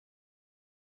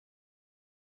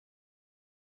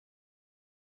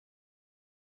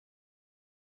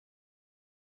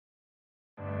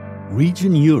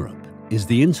Region Europe is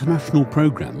the international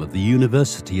program of the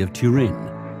University of Turin,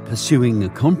 pursuing a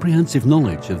comprehensive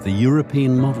knowledge of the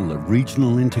European model of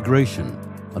regional integration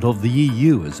and of the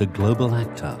EU as a global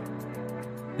actor.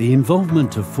 The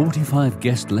involvement of 45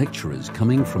 guest lecturers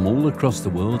coming from all across the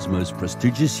world's most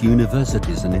prestigious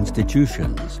universities and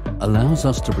institutions allows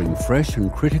us to bring fresh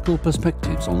and critical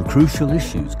perspectives on crucial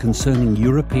issues concerning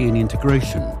European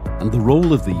integration and the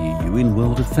role of the EU in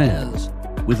world affairs,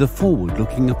 with a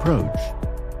forward-looking approach.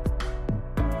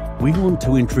 We want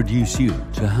to introduce you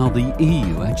to how the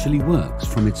EU actually works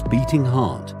from its beating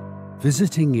heart,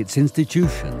 visiting its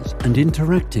institutions and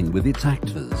interacting with its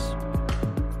actors.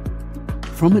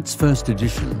 From its first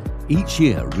edition, each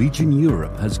year Region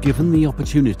Europe has given the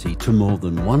opportunity to more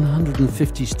than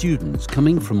 150 students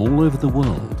coming from all over the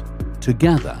world to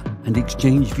gather and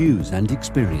exchange views and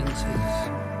experiences.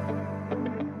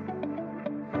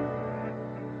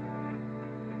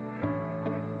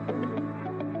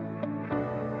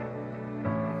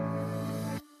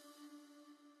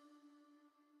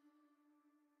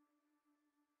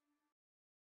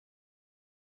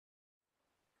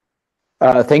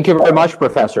 Thank you very much,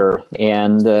 Professor.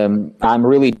 And I'm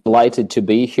really delighted to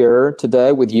be here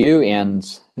today with you, and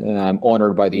I'm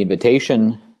honored by the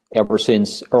invitation. Ever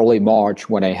since early March,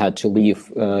 when I had to leave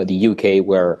the UK,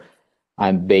 where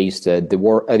I'm based at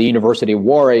the University of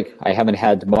Warwick, I haven't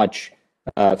had much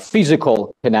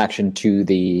physical connection to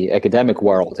the academic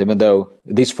world, even though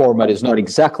this format is not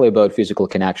exactly about physical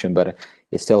connection, but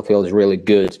it still feels really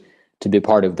good to be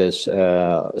part of this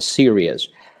series.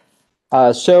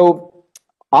 So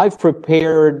I've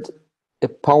prepared a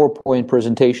PowerPoint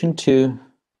presentation to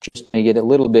just make it a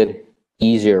little bit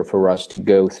easier for us to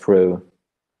go through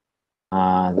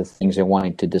the things I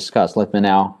wanted to discuss. Let me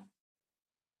now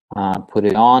put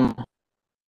it on.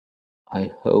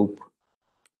 I hope,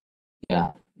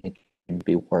 yeah, it should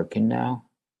be working now.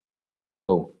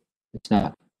 Oh, it's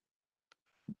not.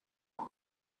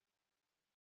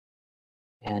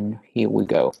 And here we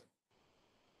go.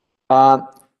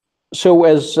 So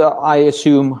as I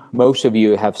assume most of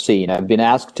you have seen, I've been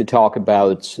asked to talk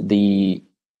about the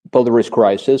Belarus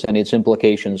crisis and its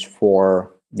implications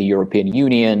for the European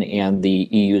Union and the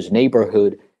EU's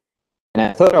neighborhood. And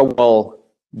I thought I will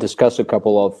discuss a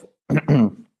couple of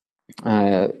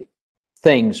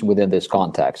things within this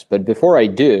context. But before I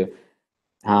do,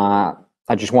 I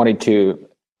just wanted to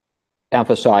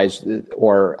emphasize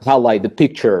or highlight the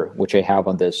picture which I have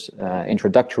on this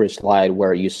introductory slide,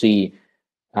 where you see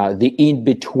the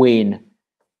in-between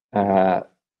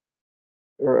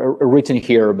written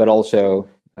here, but also,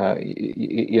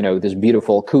 you know, this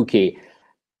beautiful cookie.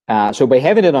 So by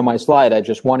having it on my slide, I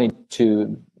just wanted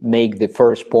to make the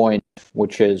first point,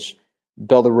 which is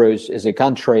Belarus is a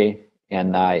country,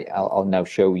 and I'll now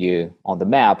show you on the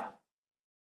map,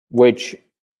 which,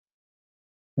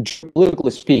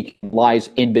 geopolitically speaking, lies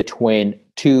in between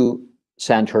two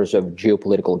centers of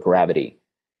geopolitical gravity.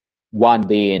 One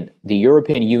being the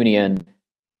European Union,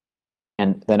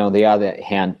 and then on the other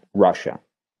hand, Russia.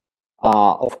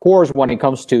 Of course, when it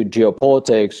comes to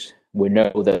geopolitics, we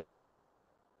know that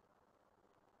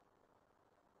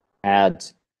had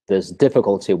this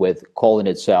difficulty with calling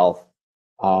itself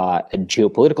a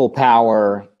geopolitical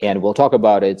power, and we'll talk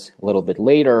about it a little bit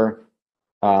later.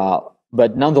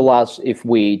 But nonetheless, if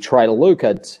we try to look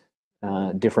at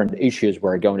different issues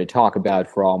we're going to talk about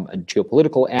from a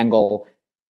geopolitical angle,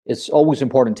 it's always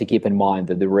important to keep in mind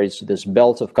that there is this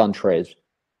belt of countries,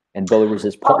 and Belarus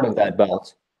is part of that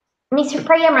belt. Mr.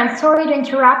 Preiherman, sorry to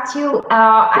interrupt you.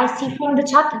 I see from the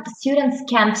chat that the students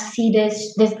can't see the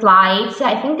slides.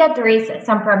 I think that there is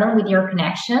some problem with your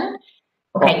connection.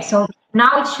 Okay, so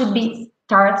now it should be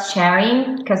start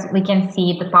sharing, because we can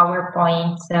see the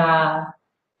PowerPoint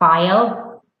file.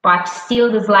 But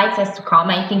still the slides has to come.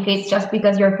 I think it's just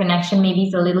because your connection maybe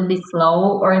is a little bit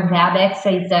slow, or Webex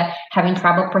is having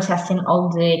trouble processing all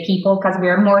the people, because we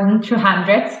are more than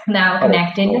 200 now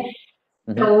connected.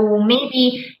 Mm-hmm. So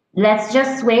maybe let's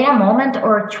just wait a moment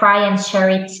or try and share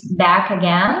it back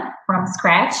again from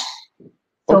scratch.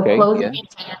 So close it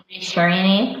and sharing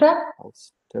it. I'll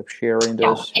stop sharing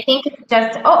this. I think it's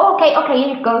just, okay,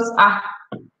 it goes.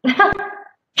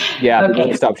 Yeah,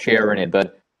 okay. Stop sharing it,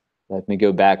 but let me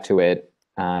go back to it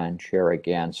and share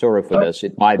again. Sorry for this.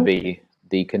 It might be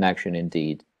the connection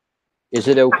indeed. Is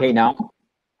it okay now?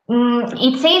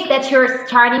 It says that you're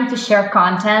starting to share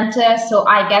content, so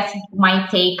I guess it might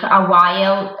take a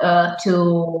while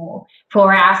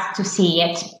for us to see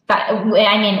it. But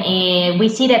I mean, we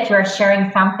see that you're sharing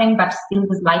something, but still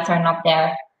the slides are not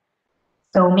there.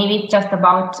 So maybe it's just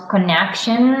about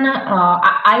connection.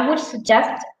 I would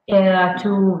suggest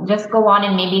to just go on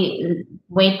and maybe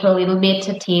wait a little bit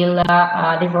till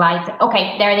the slides.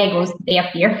 Okay, there they go. They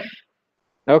appear.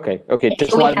 Okay.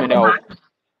 Just So let me know.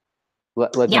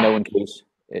 Let me Yeah. know in case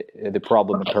the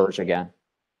problem occurs again.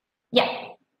 Yeah.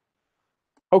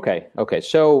 Okay.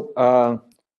 So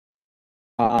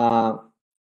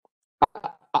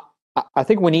I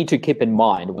think we need to keep in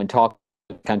mind when talking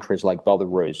to countries like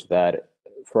Belarus that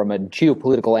from a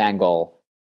geopolitical angle,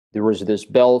 there is this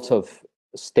belt of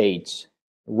states,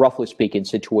 roughly speaking,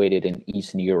 situated in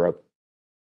Eastern Europe,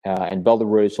 and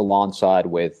Belarus, alongside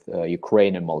with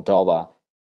Ukraine and Moldova,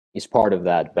 is part of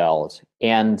that belt.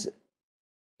 And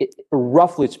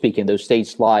roughly speaking, those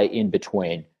states lie in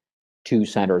between two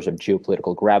centers of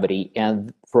geopolitical gravity.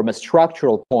 And from a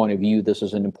structural point of view, this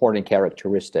is an important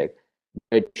characteristic,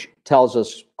 which tells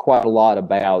us quite a lot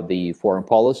about the foreign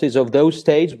policies of those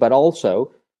states, but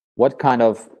also what kind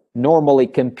of normally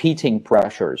competing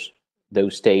pressures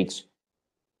those states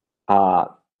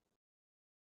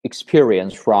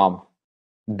experience from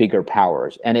bigger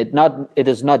powers. And it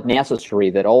is not necessary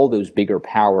that all those bigger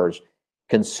powers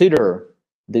consider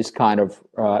this kind of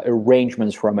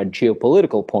arrangements from a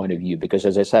geopolitical point of view, because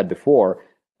as I said before,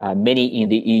 many in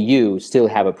the EU still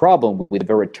have a problem with the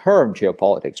very term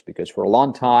geopolitics, because for a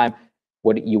long time,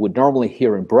 what you would normally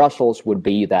hear in Brussels would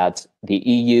be that the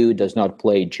EU does not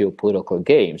play geopolitical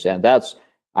games. And that's,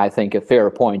 I think, a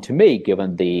fair point to make,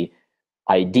 given the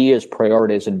ideas,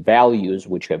 priorities, and values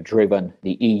which have driven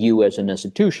the EU as an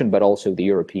institution, but also the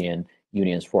European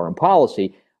Union's foreign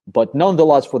policy. But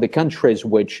nonetheless, for the countries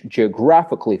which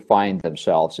geographically find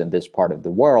themselves in this part of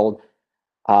the world,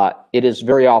 it is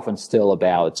very often still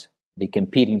about the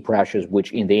competing pressures,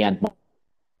 which in the end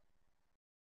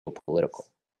are political.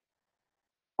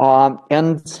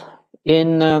 And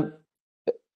in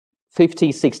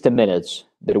 50, 60 minutes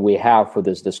that we have for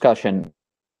this discussion,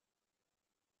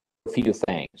 a few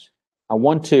things. I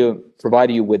want to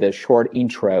provide you with a short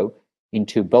intro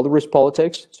into Belarus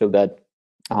politics so that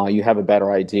you have a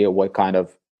better idea what kind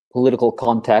of political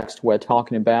context we're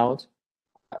talking about.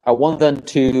 I want then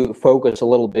to focus a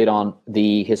little bit on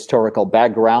the historical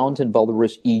background in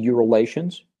Belarus-EU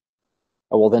relations.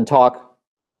 I will then talk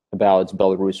about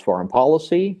Belarus foreign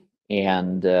policy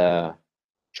and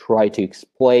try to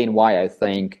explain why I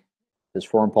think this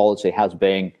foreign policy has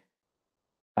been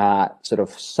sort of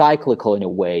cyclical in a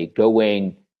way,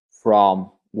 going from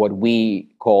what we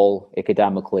call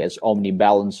academically as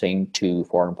omnibalancing to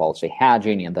foreign policy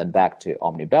hedging, and then back to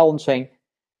omnibalancing.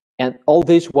 And all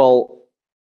this will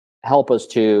help us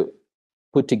to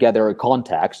put together a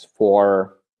context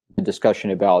for the discussion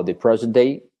about the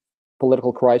present-day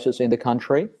political crisis in the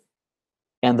country,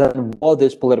 and then what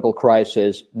this political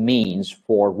crisis means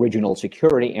for regional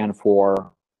security and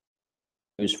for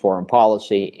EU's foreign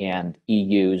policy and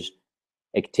EU's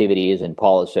activities and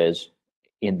policies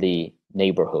in the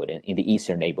neighborhood, in the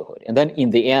Eastern neighborhood. And then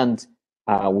in the end,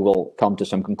 we will come to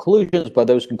some conclusions, but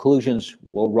those conclusions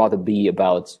will rather be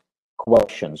about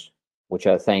questions, which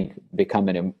I think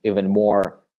become even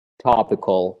more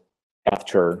topical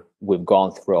after we've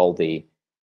gone through all the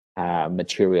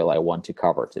material I want to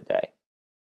cover today.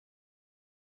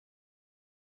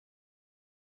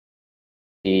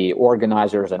 The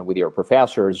organizers and with your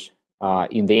professors,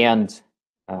 in the end,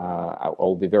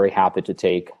 I'll be very happy to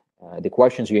take the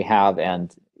questions you have,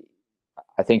 and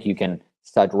I think you can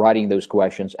start writing those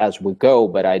questions as we go,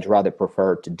 but I'd rather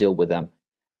prefer to deal with them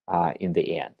in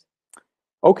the end.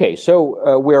 Okay,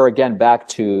 so we're again back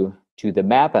to the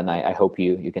map, and I hope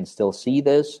you can still see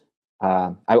this.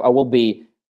 I will be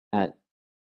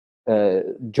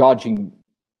judging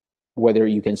whether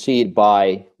you can see it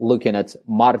by looking at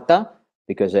Marta,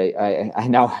 because I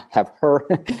now have her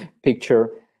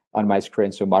picture on my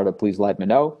screen. So Marta, please let me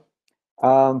know.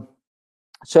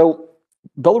 So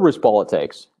Belarus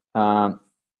politics.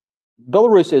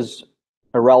 Belarus is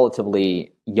a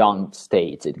relatively young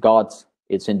state. It got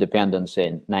its independence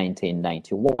in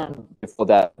 1991. Before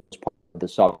that, it was part of the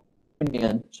Soviet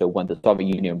Union. So when the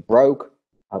Soviet Union broke,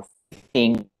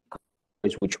 15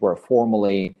 countries which were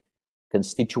formerly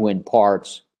constituent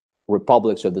parts,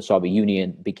 republics of the Soviet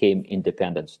Union, became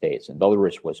independent states, and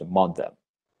Belarus was among them.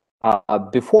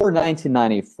 Before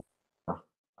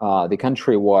 1994, the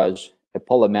country was a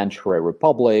parliamentary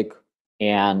republic,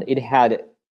 and it had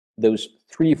those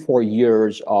 3-4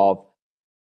 years of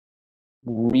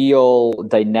real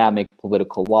dynamic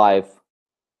political life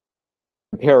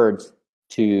compared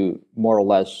to more or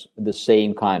less the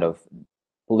same kind of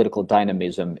political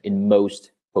dynamism in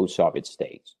most post-Soviet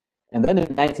states. And then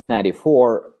in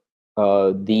 1994,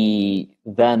 the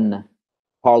then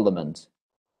parliament,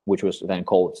 which was then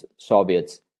called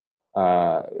Soviet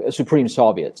Supreme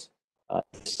Soviet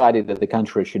decided that the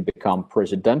country should become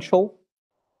presidential.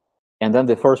 And then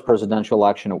the first presidential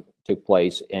election took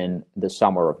place in the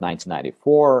summer of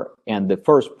 1994. And the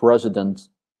first president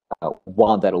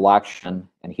won that election,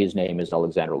 and his name is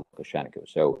Alexander Lukashenko.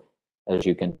 So as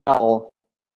you can tell,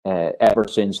 ever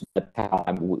since that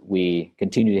time, we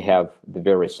continue to have the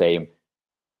very same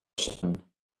person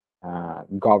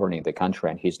governing the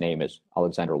country, and his name is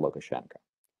Alexander Lukashenko.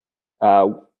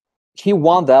 He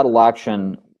won that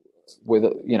election with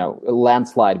a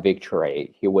landslide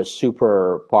victory. He was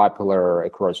super popular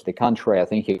across the country. I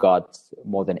think he got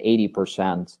more than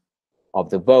 80% of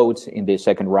the votes in the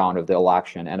second round of the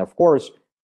election, and of course,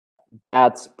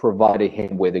 that provided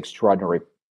him with extraordinary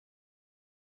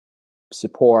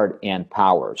support and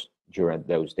powers during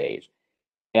those days.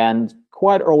 And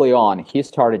quite early on, he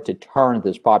started to turn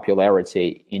this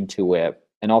popularity into an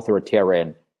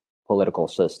authoritarian political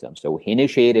system. So he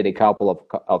initiated a couple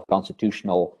of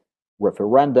constitutional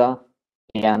referenda,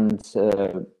 and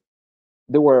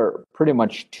there were pretty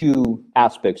much two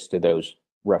aspects to those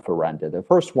referenda. The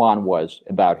first one was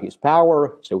about his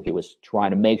power, so he was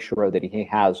trying to make sure that he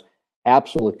has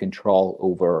absolute control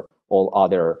over all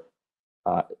other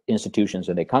institutions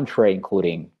in the country,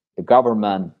 including the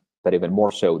government, but even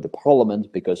more so the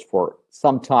parliament, because for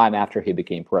some time after he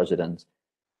became president,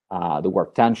 there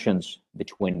were tensions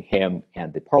between him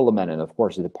and the parliament. And of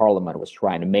course, the parliament was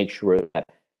trying to make sure that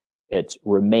it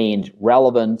remained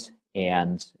relevant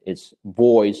and its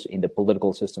voice in the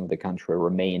political system of the country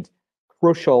remained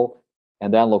crucial.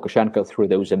 And then Lukashenko, through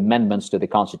those amendments to the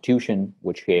constitution,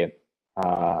 which he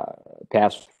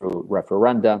passed through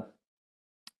referenda,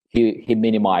 he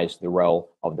minimized the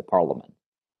role of the parliament.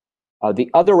 The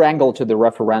other angle to the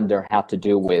referenda had to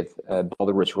do with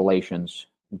Belarus relations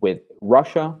with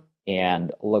Russia,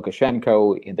 and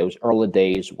Lukashenko in those early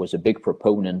days was a big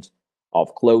proponent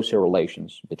of closer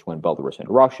relations between Belarus and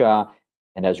Russia,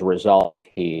 and as a result,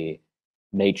 he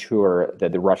made sure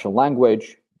that the Russian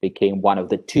language became one of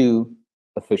the two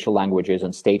official languages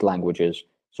and state languages.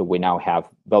 So we now have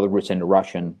Belarus and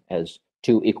Russian as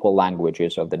two equal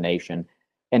languages of the nation.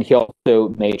 And he also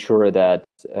made sure that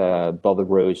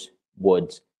Belarus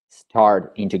would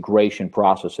start integration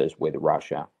processes with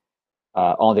Russia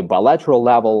on the bilateral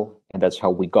level, and that's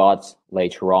how we got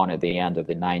later on at the end of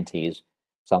the 90s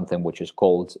something which is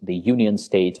called the Union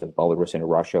State of Belarus and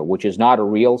Russia, which is not a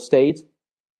real state,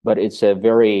 but it's a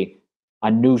very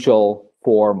unusual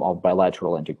form of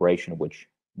bilateral integration, which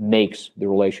makes the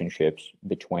relationships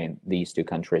between these two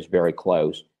countries very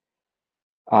close.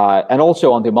 And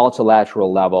also on the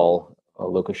multilateral level,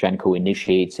 Lukashenko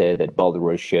initiated that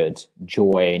Belarus should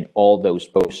join all those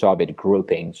post-Soviet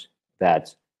groupings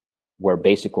that were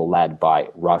basically led by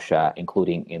Russia,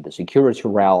 including in the security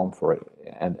realm,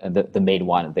 and the main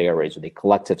one there is the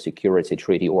Collective Security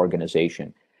Treaty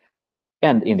Organization.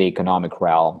 And in the economic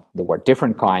realm, there were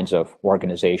different kinds of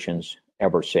organizations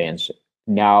ever since.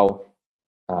 Now,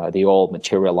 they all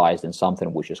materialized in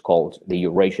something which is called the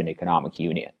Eurasian Economic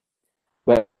Union.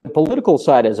 But the political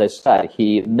side, as I said,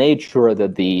 he made sure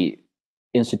that the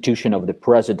institution of the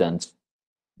president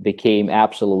became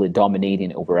absolutely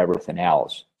dominating over everything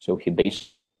else. So he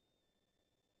basically,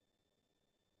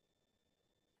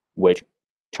 which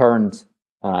turned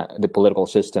the political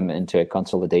system into a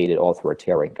consolidated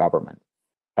authoritarian government.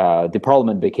 The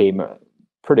parliament became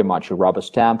pretty much a rubber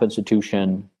stamp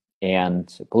institution,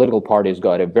 and political parties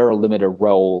got a very limited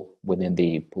role within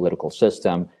the political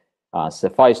system.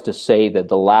 Suffice to say that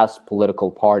the last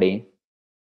political party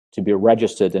to be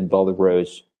registered in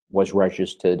Belarus was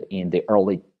registered in the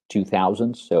early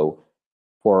 2000s. So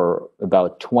for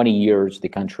about 20 years, the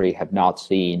country have not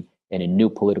seen any new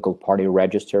political party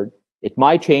registered. It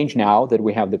might change now that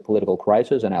we have the political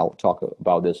crisis, and I'll talk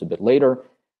about this a bit later.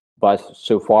 But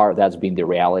so far, that's been the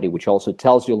reality, which also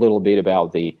tells you a little bit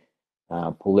about the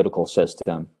political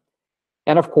system.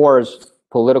 And of course,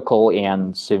 political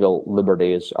and civil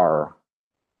liberties are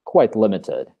quite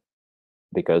limited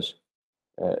because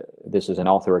this is an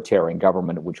authoritarian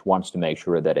government which wants to make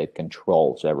sure that it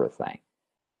controls everything.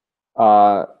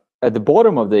 At the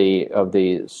bottom of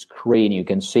the screen, you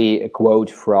can see a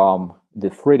quote from the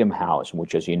Freedom House,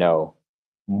 which, as you know,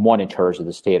 monitors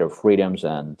the state of freedoms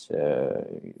and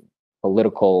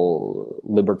political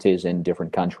liberties in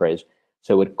different countries.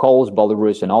 So it calls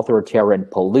Belarus an authoritarian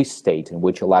police state in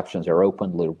which elections are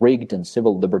openly rigged and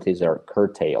civil liberties are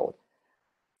curtailed.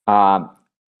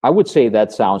 I would say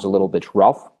that sounds a little bit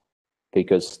rough,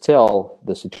 because still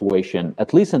the situation,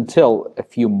 at least until a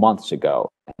few months ago,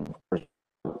 and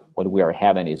what we are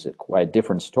having is a quite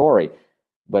different story,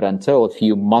 but until a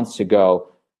few months ago,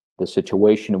 the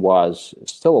situation was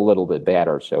still a little bit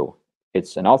better. So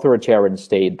it's an authoritarian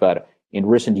state, but in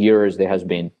recent years, there has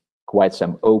been quite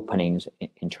some openings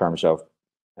in terms of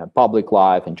public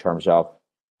life, in terms of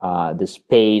the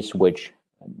space which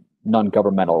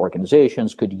non-governmental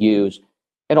organizations could use,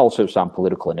 and also some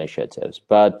political initiatives.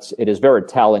 But it is very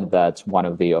telling that one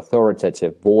of the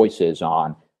authoritative voices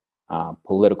on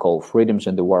political freedoms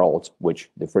in the world, which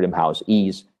the Freedom House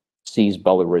is, sees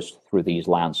Belarus through these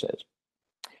lenses.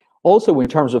 Also, in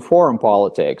terms of foreign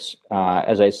politics,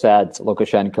 as I said,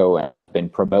 Lukashenko has been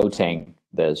promoting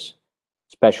this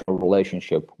special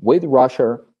relationship with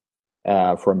Russia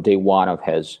from day one of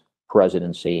his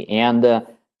presidency. And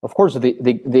of course,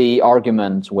 the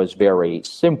argument was very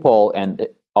simple, and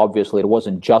obviously it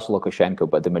wasn't just Lukashenko,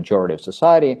 but the majority of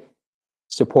society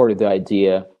supported the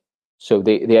idea. So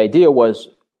the idea was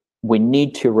we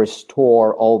need to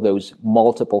restore all those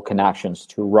multiple connections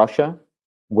to Russia,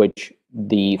 which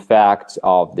the fact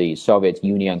of the Soviet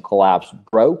Union collapse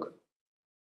broke.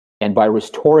 And by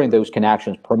restoring those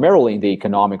connections, primarily in the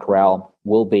economic realm,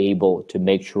 we'll be able to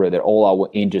make sure that all our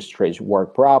industries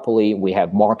work properly, we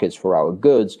have markets for our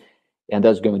goods, and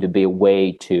that's going to be a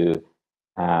way to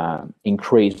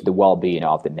increase the well-being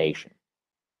of the nation.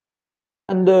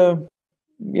 And,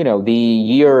 the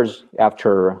years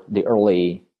after the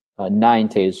early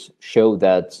 90s show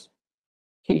that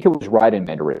he was right in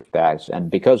many respects.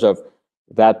 And because of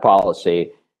that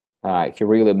policy, he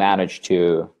really managed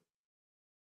to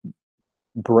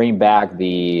bring back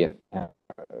the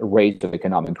rate of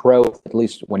economic growth, at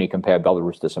least when you compare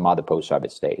Belarus to some other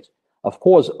post-Soviet states. Of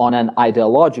course, on an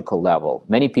ideological level,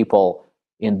 many people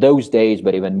in those days,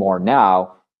 but even more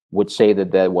now, would say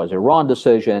that that was a wrong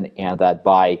decision, and that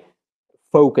by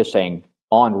focusing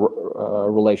on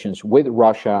relations with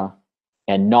Russia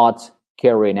and not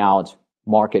carrying out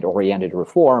market-oriented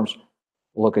reforms,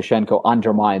 Lukashenko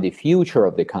undermined the future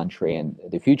of the country and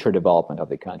the future development of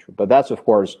the country. But that's, of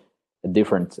course, a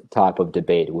different type of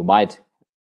debate. We might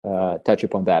touch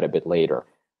upon that a bit later.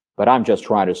 But I'm just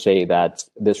trying to say that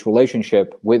this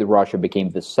relationship with Russia became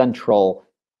the central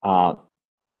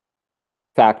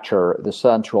factor, the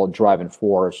central driving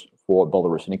force for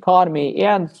Belarusian economy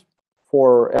and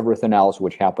for everything else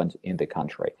which happened in the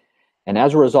country. And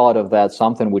as a result of that,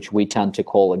 something which we tend to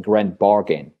call a grand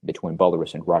bargain between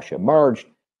Belarus and Russia emerged,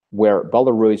 where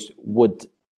Belarus would,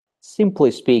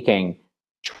 simply speaking,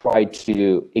 try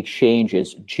to exchange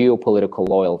its geopolitical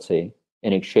loyalty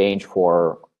in exchange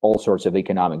for all sorts of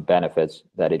economic benefits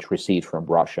that it received from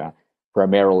Russia,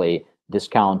 primarily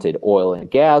discounted oil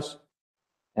and gas,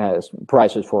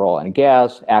 prices for oil and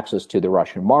gas, access to the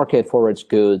Russian market for its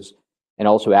goods, and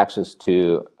also access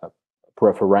to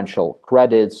preferential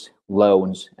credits,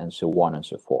 loans, and so on and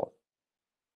so forth.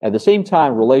 At the same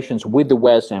time, relations with the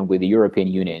West and with the European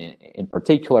Union in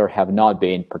particular have not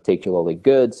been particularly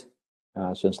good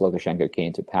since Lukashenko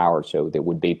came to power. So there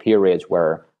would be periods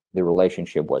where the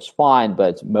relationship was fine,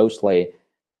 but mostly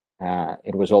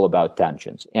it was all about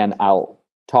tensions. And I'll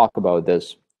talk about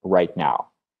this right now.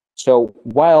 So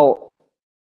while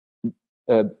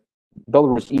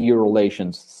Belarus-EU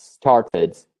relations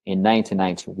started in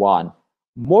 1991,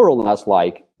 more or less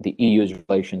like the EU's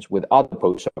relations with other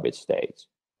post-Soviet states,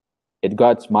 it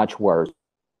got much worse.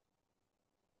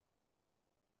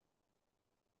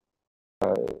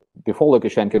 Before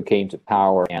Lukashenko came to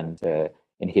power and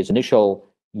in his initial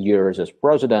years as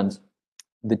president,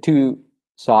 the two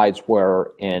sides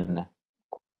were in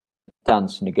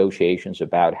tense negotiations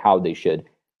about how they should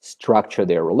structure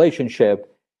their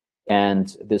relationship.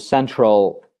 And the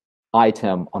central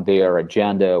item on their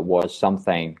agenda was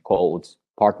something called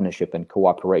Partnership and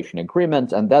Cooperation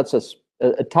Agreement. And that's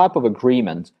a type of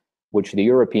agreement which the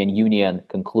European Union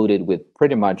concluded with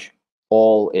pretty much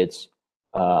all its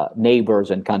neighbors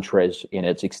and countries in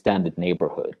its extended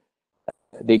neighborhood.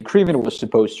 The agreement was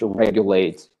supposed to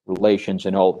regulate relations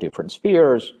in all different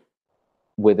spheres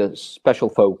with a special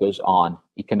focus on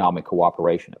economic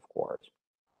cooperation, of course.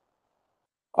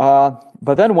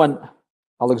 But then when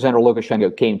Alexander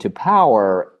Lukashenko came to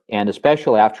power, and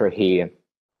especially after he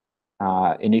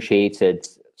initiated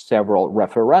several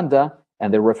referenda,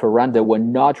 and the referenda were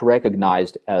not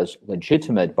recognized as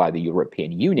legitimate by the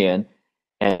European Union,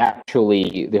 and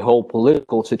actually the whole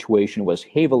political situation was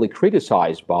heavily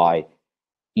criticized by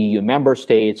EU member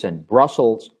states and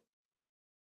Brussels,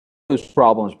 those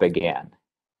problems began.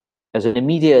 As an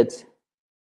immediate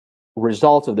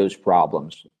result of those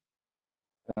problems,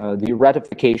 the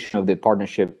ratification of the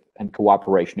Partnership and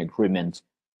Cooperation Agreement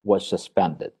was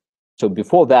suspended. So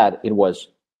before that, it was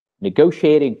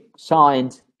negotiated,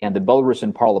 signed, and the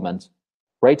Belarusian parliament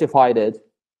ratified it.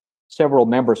 Several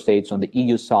member states on the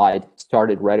EU side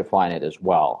started ratifying it as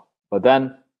well. But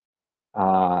then,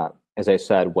 as I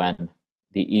said, when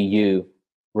the EU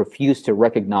refused to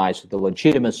recognize the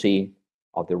legitimacy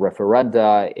of the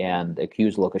referenda and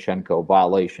accused Lukashenko of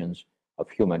violations of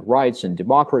human rights and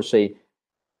democracy,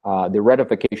 the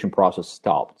ratification process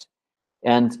stopped.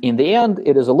 And in the end,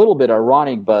 it is a little bit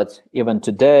ironic, but even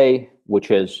today,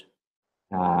 which is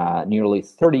nearly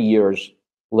 30 years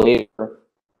later,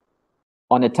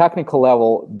 on a technical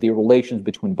level, the relations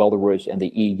between Belarus and the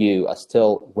EU are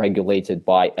still regulated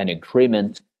by an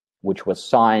agreement which was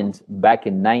signed back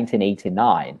in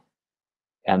 1989.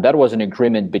 And that was an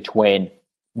agreement between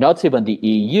not even the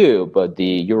EU, but the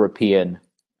European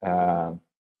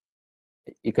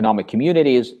economic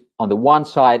communities on the one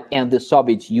side and the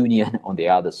Soviet Union on the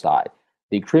other side.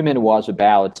 The agreement was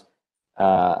about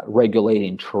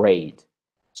regulating trade.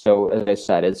 So, as I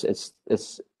said,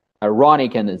 it's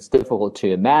ironic and it's difficult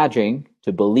to imagine,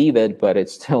 to believe it, but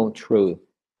it's still true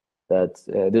that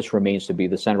this remains to be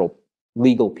the central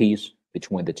legal piece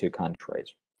between the two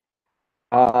countries.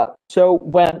 So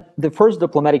when the first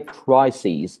diplomatic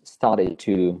crises started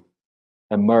to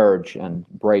emerge and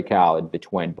break out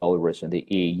between Belarus and the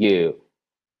EU,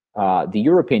 the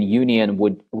European Union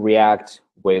would react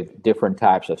with different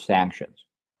types of sanctions.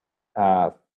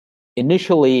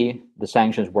 Initially, the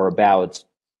sanctions were about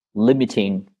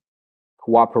limiting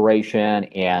cooperation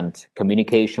and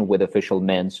communication with official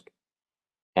Minsk.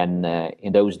 And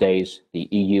in those days, the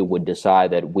EU would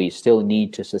decide that we still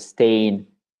need to sustain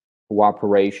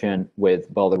cooperation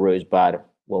with Belarus, but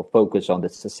we'll focus on the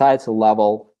societal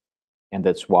level. And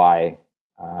that's why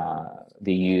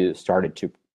the EU started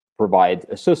to provide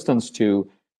assistance to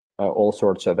all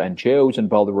sorts of NGOs in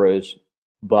Belarus,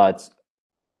 but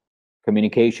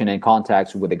communication and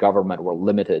contacts with the government were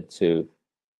limited to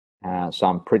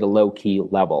some pretty low-key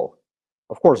level.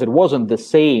 Of course, it wasn't the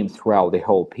same throughout the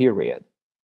whole period.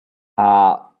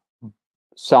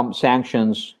 Some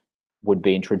sanctions would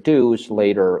be introduced,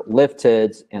 later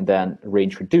lifted, and then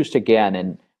reintroduced again,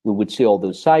 and we would see all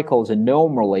those cycles. And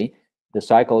normally, the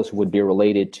cycles would be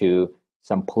related to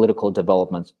some political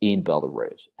developments in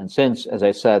Belarus. And since, as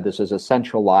I said, this is a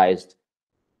centralized,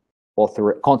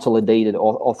 consolidated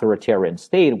authoritarian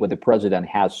state where the president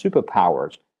has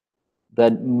superpowers,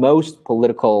 that most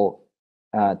political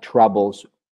troubles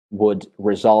would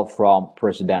result from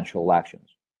presidential elections,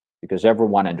 because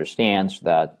everyone understands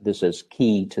that this is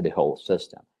key to the whole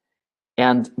system.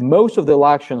 And most of the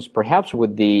elections, perhaps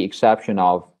with the exception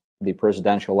of the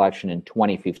presidential election in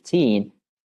 2015,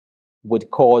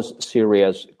 would cause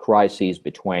serious crises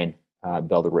between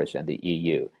Belarus and the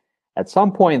EU. At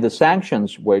some point, the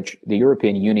sanctions which the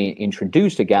European Union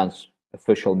introduced against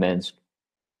official Minsk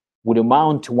would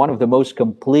amount to one of the most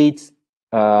complete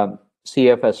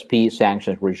CFSP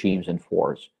sanctions regimes in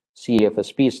force.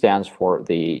 CFSP stands for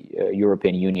the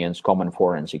European Union's Common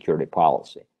Foreign and Security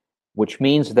Policy, which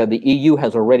means that the EU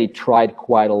has already tried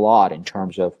quite a lot in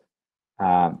terms of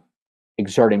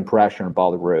exerting pressure on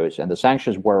Belarus. And the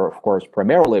sanctions were, of course,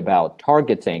 primarily about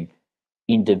targeting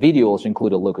individuals,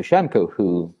 including Lukashenko,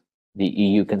 who the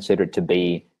EU considered to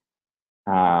be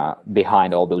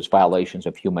behind all those violations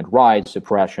of human rights,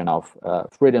 suppression of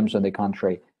freedoms in the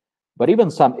country. But even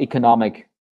some economic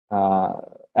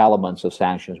elements of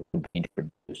sanctions would be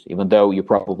introduced, even though you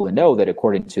probably know that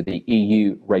according to the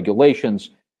EU regulations,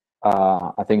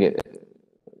 I think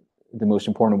the most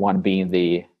important one being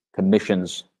the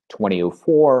Commission's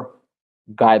 2004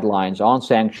 guidelines on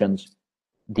sanctions,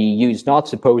 the EU is not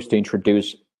supposed to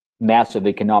introduce massive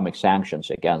economic sanctions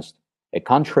against a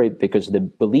country, because the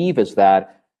belief is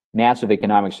that massive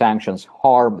economic sanctions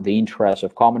harm the interests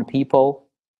of common people,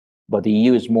 but the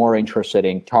EU is more interested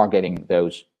in targeting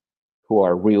those who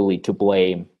are really to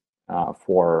blame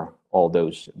for all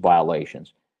those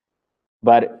violations.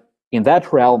 But in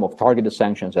that realm of targeted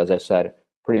sanctions, as I said,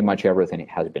 pretty much everything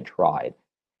has been tried.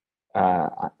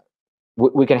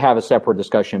 We can have a separate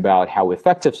discussion about how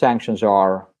effective sanctions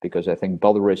are, because I think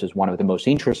Belarus is one of the most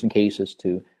interesting cases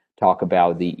to talk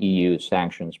about the EU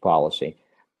sanctions policy.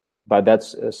 But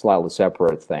that's a slightly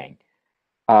separate thing.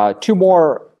 Two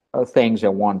more things I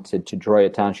wanted to draw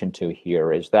attention to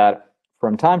here is that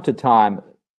from time to time,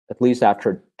 at least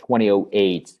after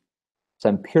 2008,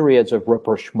 some periods of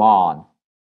rapprochement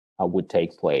would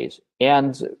take place.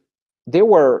 And they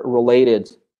were related,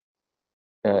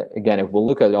 again, if we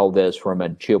look at all this from a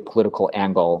geopolitical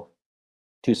angle,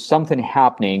 to something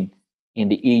happening in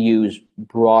the EU's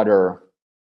broader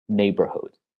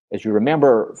neighborhood. As you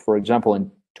remember, for example, in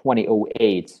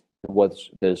 2008, there was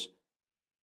this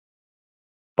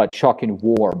but shocking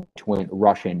war between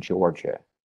Russia and Georgia.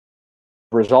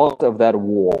 result of that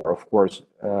war, of course,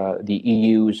 the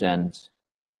EU's and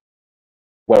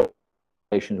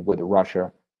relations with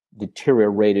Russia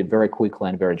deteriorated very quickly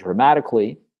and very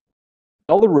dramatically.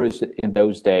 Belarus in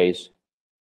those days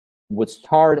would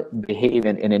start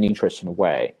behaving in an interesting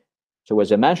way. So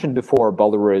as I mentioned before,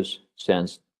 Belarus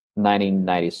since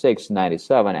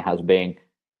 1996-97 has been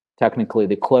technically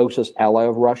the closest ally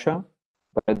of Russia.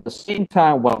 But at the same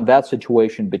time, when that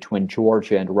situation between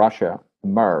Georgia and Russia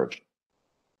emerged,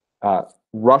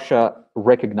 Russia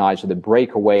recognized the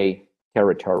breakaway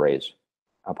territories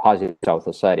of South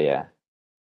Ossetia.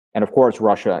 And of course,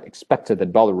 Russia expected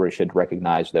that Belarus should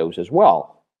recognize those as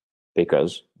well,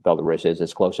 because Belarus is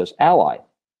its closest ally.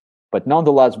 But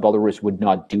nonetheless, Belarus would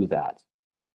not do that.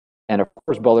 And of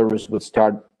course, Belarus would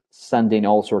start sending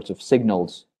all sorts of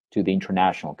signals to the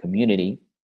international community.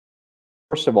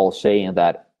 First of all, saying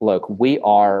that, look, we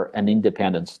are an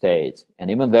independent state. And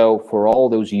even though for all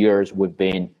those years we've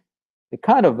been a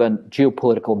kind of a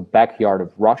geopolitical backyard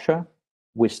of Russia,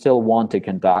 we still want to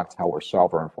conduct our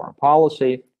sovereign foreign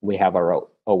policy. We have our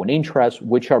own interests,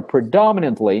 which are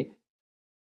predominantly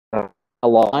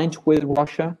aligned with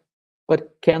Russia,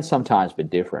 but can sometimes be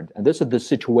different. And this is the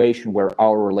situation where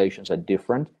our relations are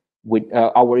different.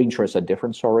 Our interests are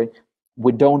different, sorry.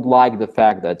 We don't like the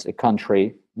fact that a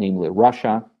country, namely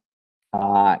Russia,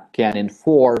 can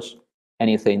enforce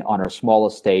anything on a smaller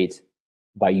state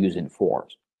by using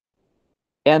force.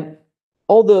 And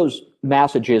all those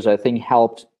messages, I think,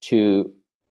 helped to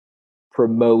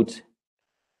promote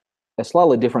a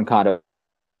slightly different kind of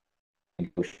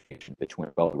negotiation between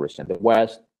Belarus and the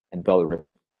West and Belarus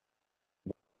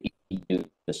and the EU.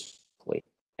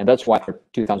 And that's why for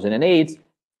 2008,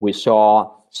 we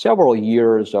saw several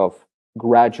years of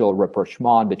gradual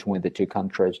rapprochement between the two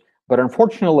countries. But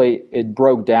unfortunately, it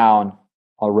broke down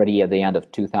already at the end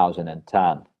of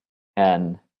 2010.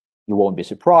 And you won't be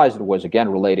surprised, it was again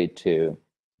related to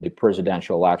the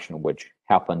presidential election, which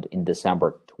happened in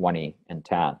December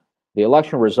 2010. The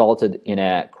election resulted in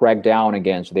a crackdown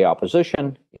against the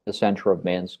opposition in the center of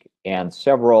Minsk, and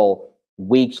several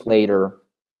weeks later,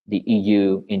 the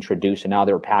EU introduced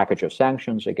another package of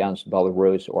sanctions against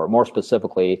Belarus, or more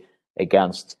specifically,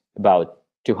 against about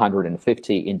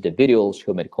 250 individuals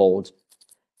whom it called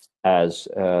as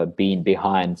being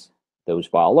behind those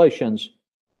violations.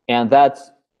 And that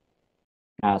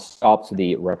stopped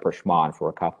the rapprochement for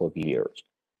a couple of years.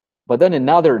 But then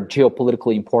another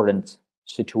geopolitically important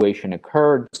situation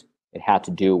occurred. It had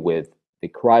to do with the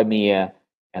Crimea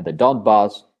and the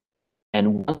Donbass.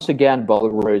 And once again,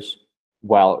 Belarus,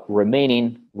 while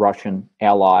remaining Russian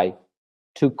ally,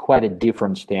 took quite a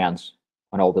different stance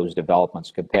on all those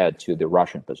developments compared to the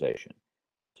Russian position.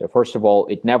 So first of all,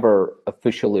 it never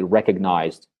officially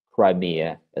recognized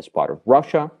Crimea as part of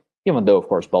Russia, even though, of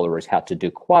course, Belarus had to do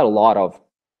quite a lot of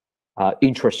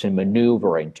interesting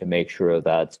maneuvering to make sure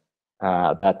that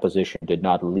that position did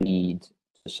not lead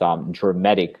to some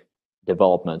dramatic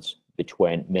developments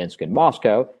between Minsk and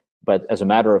Moscow. But as a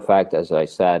matter of fact, as I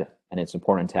said, and it's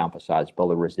important to emphasize,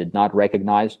 Belarus did not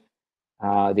recognize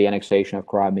the annexation of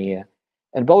Crimea.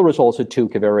 And Belarus also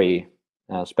took a very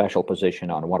special position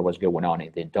on what was going on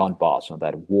in the Donbass, on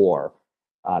that war.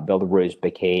 Belarus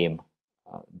became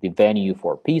the venue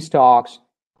for peace talks,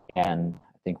 and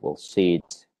I think we'll see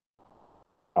it.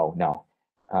 Oh, no.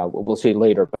 We'll see it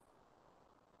later.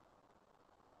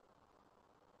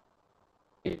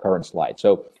 The current slide.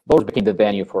 So Belarus became the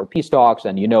venue for peace talks,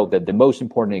 and you know that the most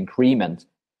important agreement,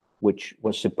 which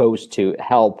was supposed to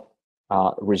help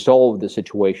resolve the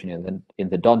situation in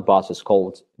the Donbass, is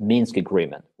called Minsk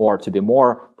Agreement. Or to be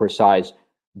more precise,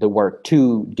 there were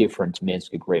two different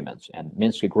Minsk agreements, and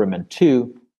Minsk Agreement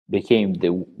 2 became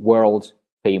the world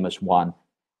famous one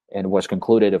and was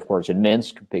concluded, of course, in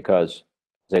Minsk because,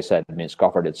 as I said, Minsk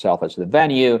offered itself as the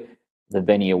venue. The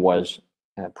venue was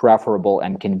preferable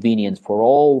and convenient for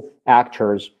all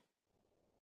actors,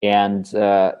 and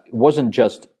it wasn't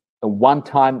just a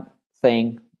one-time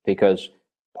thing, because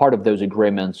part of those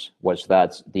agreements was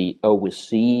that the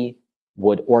OSCE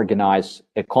would organize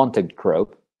a contact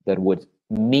group that would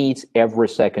meet every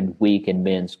second week in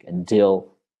Minsk and deal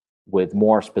with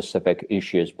more specific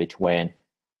issues between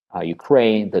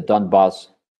Ukraine, the Donbass,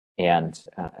 and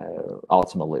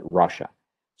ultimately Russia.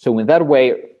 So in that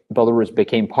way, Belarus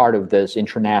became part of this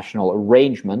international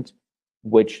arrangement,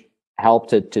 which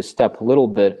helped it to step a little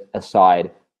bit aside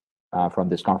from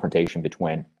this confrontation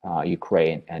between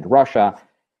Ukraine and Russia.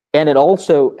 And it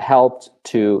also helped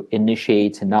to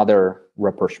initiate another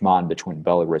rapprochement between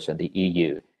Belarus and the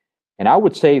EU. And I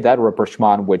would say that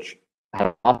rapprochement, which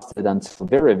had lasted until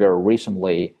very, very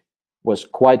recently, was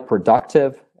quite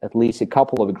productive. At least a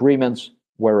couple of agreements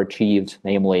were achieved,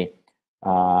 namely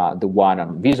the one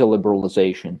on visa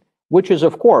liberalization, which is,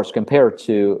 of course, compared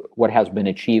to what has been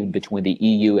achieved between the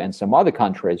EU and some other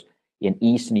countries in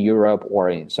Eastern Europe or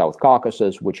in South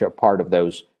Caucasus, which are part of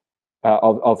those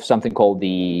of something called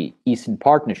the Eastern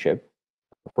Partnership.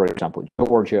 For example,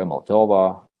 Georgia,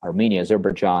 Moldova, Armenia,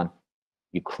 Azerbaijan,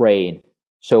 Ukraine.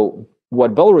 So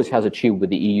what Belarus has achieved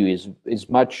with the EU is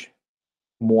much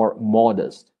more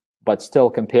modest, but still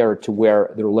compared to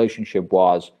where the relationship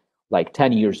was like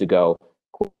 10 years ago,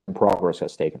 progress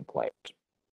has taken place.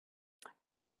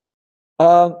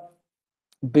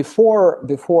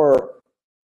 Before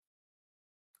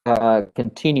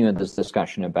continuing this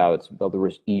discussion about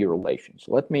Belarus-EU relations,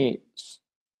 let me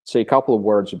say a couple of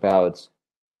words about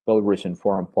Belarusian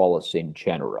foreign policy in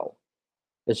general.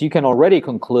 As you can already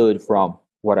conclude from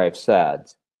what I've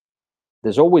said,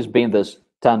 there's always been this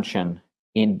tension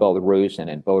in Belarus and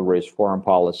in Belarus foreign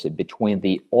policy between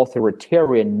the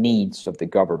authoritarian needs of the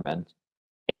government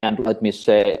and,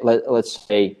 let's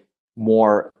say,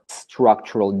 more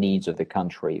structural needs of the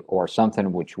country, or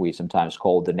something which we sometimes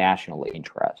call the national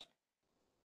interest.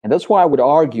 And that's why I would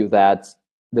argue that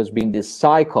there's been this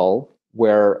cycle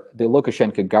where the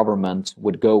Lukashenko government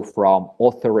would go from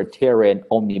authoritarian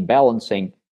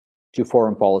omnibalancing to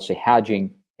foreign policy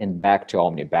hedging and back to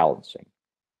omnibalancing.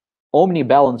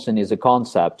 Omnibalancing is a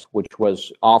concept which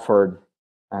was offered,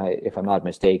 if I'm not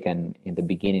mistaken, in the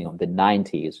beginning of the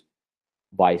 90s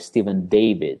by Stephen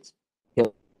Davids. He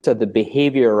looked at the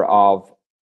behavior of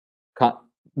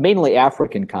mainly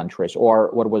African countries, or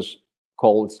what was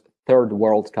called third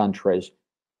world countries,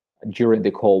 during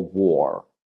the Cold War.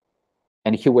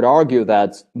 And he would argue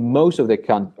that most of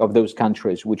those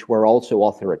countries, which were also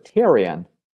authoritarian,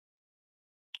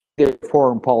 their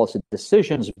foreign policy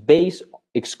decisions based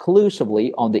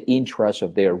exclusively on the interests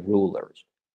of their rulers.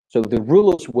 So the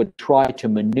rulers would try to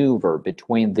maneuver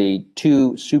between the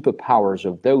two superpowers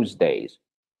of those days,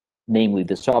 namely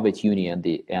the Soviet Union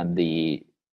and the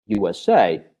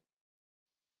USA,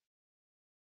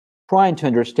 trying to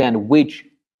understand which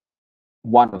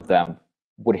one of them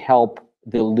would help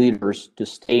the leaders to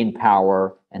stay in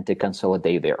power and to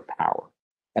consolidate their power.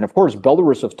 And of course,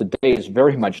 Belarus of today is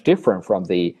very much different from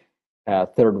the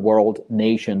third world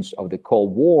nations of the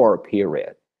Cold War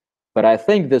period. But I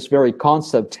think this very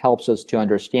concept helps us to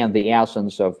understand the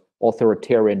essence of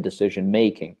authoritarian decision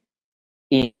making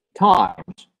in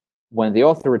times when the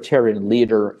authoritarian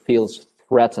leader feels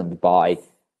threatened by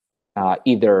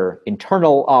either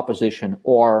internal opposition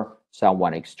or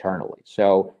someone externally.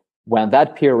 So when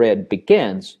that period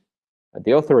begins,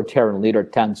 the authoritarian leader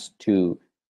tends to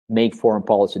make foreign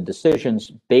policy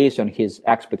decisions based on his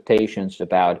expectations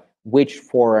about which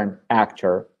foreign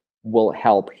actor will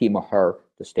help him or her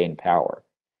to stay in power.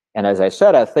 And as I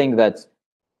said, I think that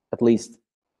at least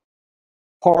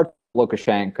part of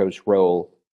Lukashenko's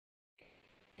role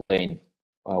playing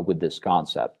with this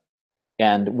concept.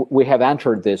 And we have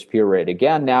entered this period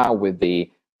again now with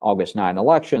the August 9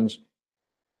 elections.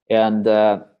 And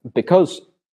because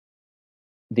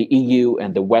the EU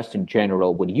and the West in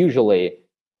general would usually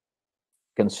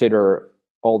consider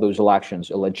all those elections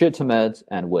illegitimate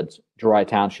and would draw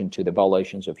attention to the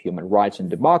violations of human rights and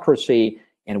democracy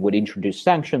and would introduce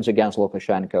sanctions against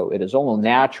Lukashenko, it is only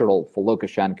natural for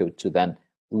Lukashenko to then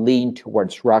lean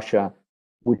towards Russia,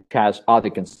 which has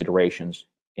other considerations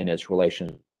in its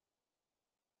relations.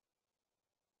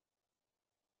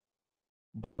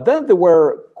 But then there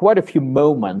were quite a few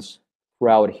moments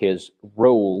throughout his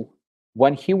rule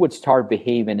when he would start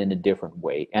behaving in a different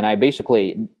way. And I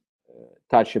basically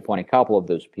touched upon a couple of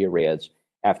those periods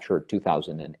after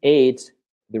 2008,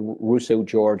 the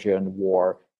Russo-Georgian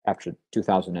War, after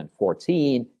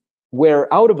 2014,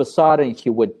 where out of a sudden he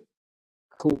would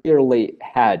clearly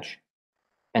hedge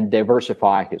and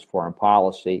diversify his foreign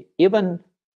policy, even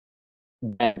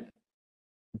when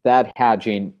that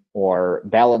hedging or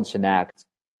balancing act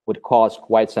would cause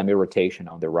quite some irritation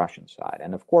on the Russian side.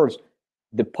 And of course,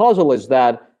 the puzzle is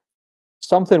that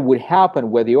something would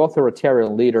happen where the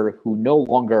authoritarian leader who no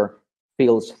longer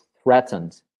feels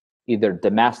threatened, either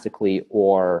domestically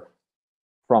or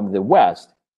from the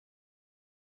West,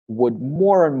 would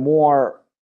more and more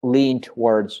lean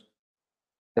towards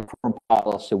the foreign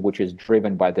policy which is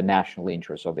driven by the national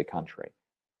interests of the country.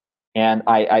 And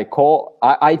I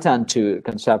tend to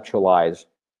conceptualize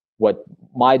what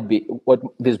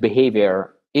this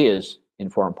behavior is in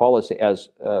foreign policy as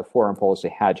foreign policy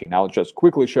hedging. I'll just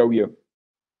quickly show you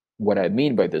what I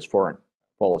mean by this foreign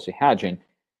policy hedging.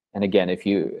 And again, if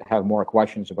you have more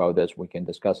questions about this, we can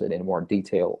discuss it in more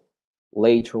detail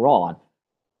later on.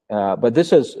 But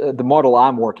this is the model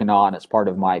I'm working on as part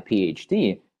of my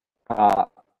PhD.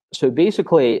 So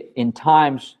basically, in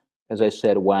times, as I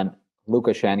said, when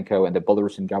Lukashenko and the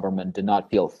Belarusian government did not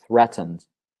feel threatened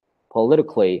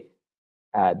politically,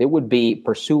 they would be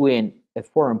pursuing a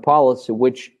foreign policy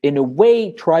which, in a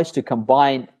way, tries to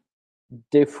combine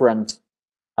different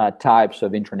types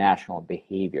of international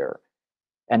behavior.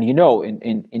 And you know,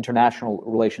 in international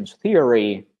relations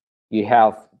theory, you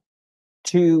have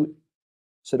two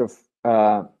sort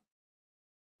of,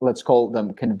 let's call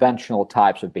them conventional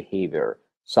types of behavior,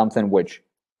 something which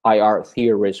IR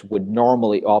theorists would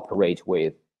normally operate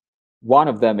with. One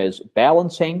of them is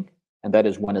balancing, and that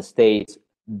is when a state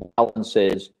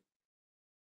balances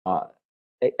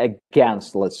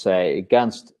against, let's say,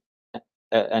 against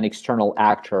an external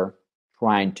actor,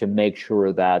 trying to make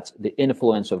sure that the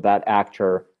influence of that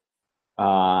actor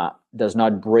does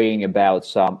not bring about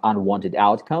some unwanted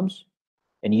outcomes.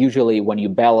 And usually when you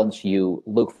balance, you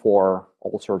look for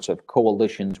all sorts of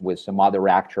coalitions with some other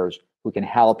actors who can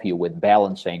help you with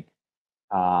balancing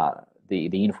the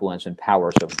influence and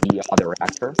powers of the other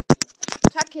actor.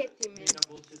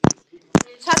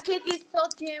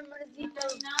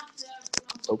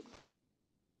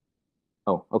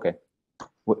 Oh, okay.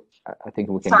 I think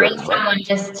we can Sorry, go. someone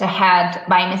just had,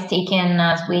 by mistake,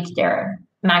 switched their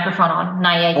microphone on.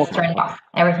 Naya is turned off.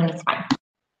 Everything is fine.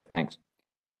 Thanks.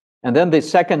 And then the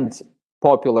second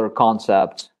popular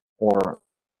concept, or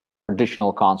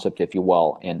traditional concept, if you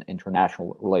will, in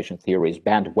international relations theory is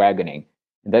bandwagoning.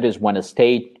 And that is when a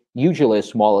state, usually a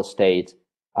smaller state,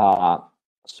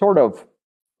 sort of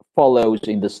follows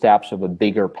in the steps of a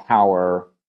bigger power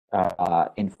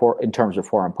in terms of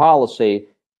foreign policy,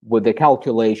 with the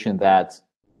calculation that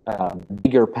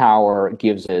bigger power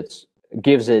gives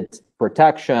it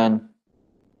protection,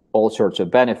 all sorts of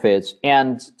benefits.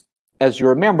 And as you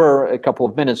remember, a couple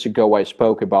of minutes ago, I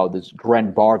spoke about this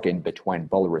grand bargain between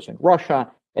Belarus and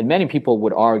Russia. And many people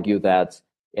would argue that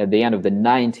at the end of the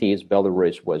 90s,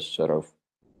 Belarus was sort of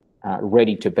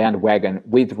ready to bandwagon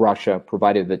with Russia,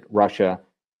 provided that Russia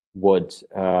would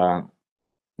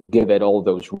give it all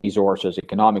those resources,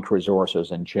 economic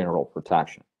resources, and general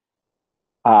protection.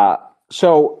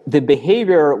 So the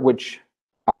behavior, which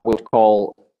I would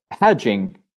call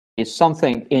hedging, is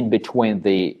something in between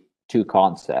the two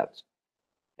concepts.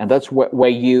 And that's where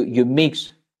you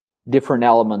mix different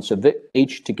elements of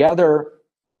each together.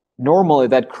 Normally,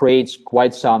 that creates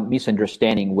quite some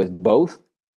misunderstanding with both,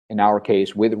 in our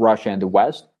case, with Russia and the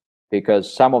West,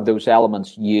 because some of those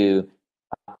elements you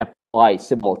apply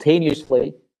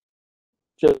simultaneously.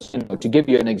 Just to give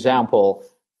you an example,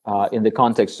 in the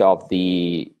context of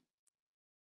the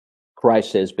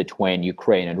crisis between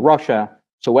Ukraine and Russia.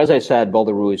 So as I said,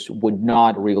 Belarus would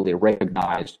not really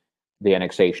recognize the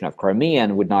annexation of Crimea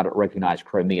and would not recognize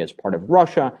Crimea as part of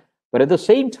Russia. But at the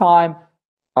same time,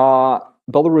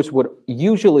 Belarus would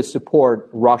usually support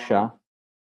Russia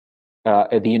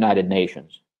at the United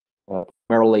Nations,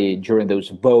 primarily during those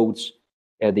votes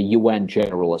at the UN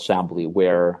General Assembly,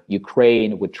 where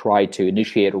Ukraine would try to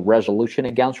initiate a resolution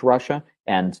against Russia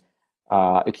and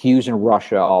accusing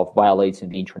Russia of violating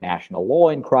the international law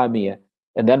in Crimea.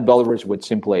 And then Belarus would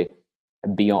simply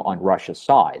be on Russia's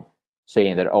side,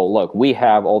 saying that, oh, look, we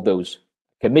have all those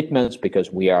commitments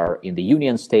because we are in the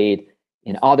Union state,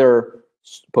 in other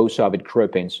post-Soviet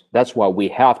groupings. That's why we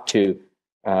have to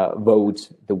vote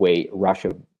the way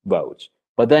Russia votes.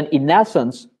 But then, in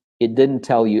essence, it didn't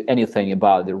tell you anything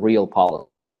about the real policy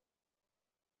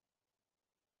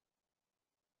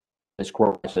this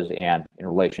crisis and in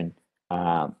relation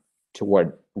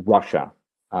toward Russia.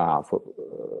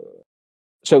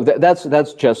 So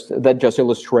that just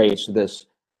illustrates this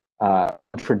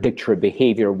contradictory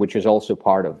behavior, which is also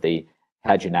part of the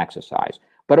hedging exercise.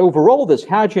 But overall, this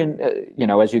hedging,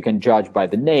 as you can judge by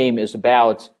the name, is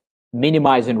about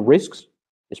minimizing risks,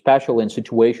 especially in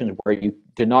situations where you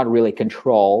do not really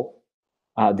control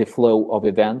the flow of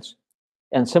events,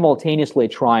 and simultaneously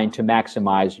trying to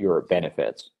maximize your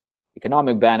benefits,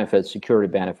 economic benefits, security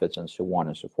benefits, and so on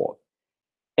and so forth.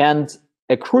 And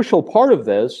a crucial part of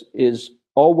this is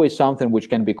always something which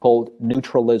can be called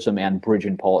neutralism and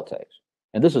bridging politics.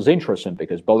 And this is interesting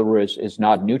because Belarus is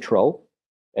not neutral.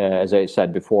 As I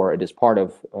said before, it is part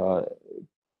of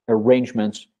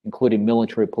arrangements, including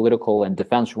military, political, and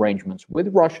defense arrangements with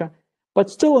Russia. But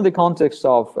still, in the context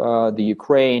of the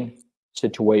Ukraine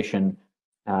situation,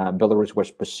 Belarus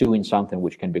was pursuing something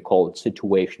which can be called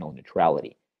situational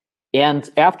neutrality.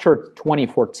 And after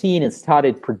 2014, it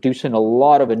started producing a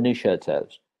lot of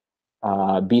initiatives,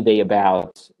 be they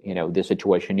about the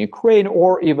situation in Ukraine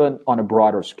or even on a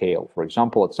broader scale. For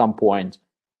example, at some point,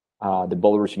 the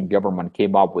Belarusian government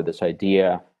came up with this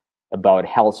idea about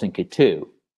Helsinki II,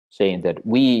 saying that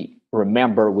we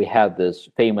remember, we had this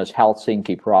famous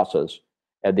Helsinki process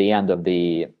at the end of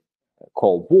the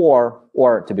Cold War,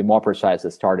 or to be more precise,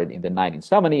 it started in the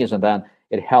 1970s, and then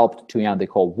it helped to end the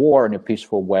Cold War in a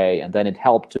peaceful way, and then it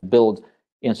helped to build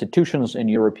institutions in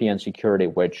European security,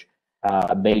 which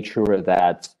made sure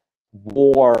that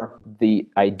war, the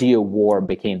idea of war,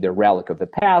 became the relic of the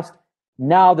past.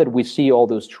 Now that we see all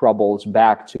those troubles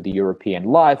back to the European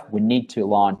life, we need to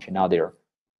launch another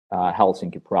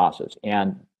Helsinki process.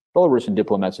 And Belarusian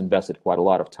diplomats invested quite a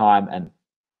lot of time and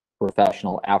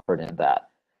professional effort in that.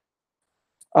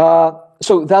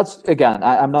 So that's, again,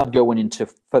 I'm not going into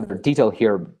further detail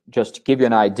here, just to give you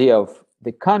an idea of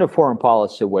the kind of foreign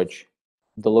policy which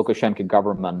the Lukashenko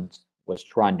government was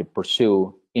trying to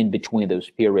pursue in between those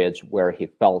periods where he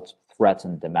felt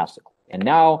threatened domestically. And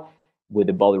now, with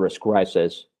the Belarus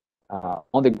crisis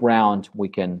on the ground, we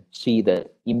can see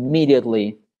that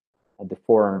immediately the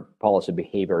foreign policy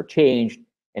behavior changed.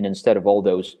 And instead of all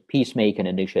those peacemaking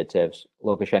initiatives,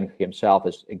 Lukashenko himself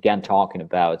is again talking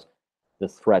about the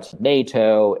threats of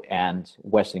NATO and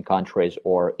Western countries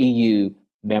or EU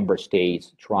member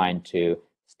states trying to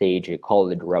stage a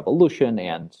cold revolution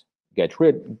and get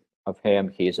rid of him.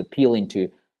 He is appealing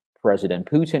to President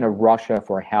Putin of Russia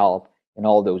for help and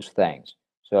all those things.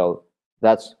 So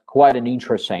that's quite an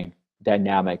interesting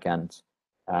dynamic and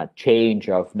change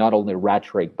of not only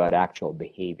rhetoric but actual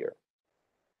behavior.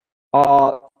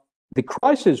 The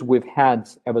crisis we've had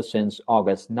ever since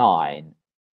August 9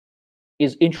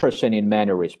 is interesting in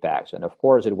many respects. And of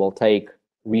course, it will take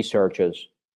researchers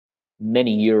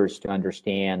many years to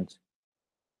understand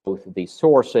both the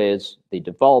sources, the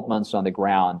developments on the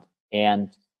ground, and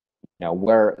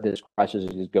where this crisis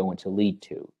is going to lead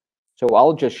to. So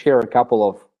I'll just share a couple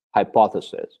of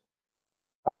hypotheses.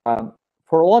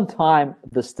 For a long time,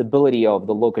 the stability of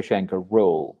the Lukashenko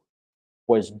rule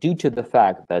was due to the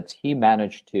fact that he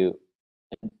managed to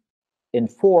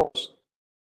enforce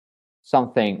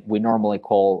something we normally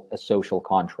call a social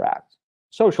contract.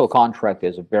 Social contract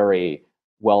is a very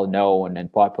well-known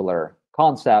and popular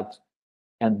concept,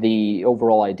 and the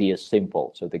overall idea is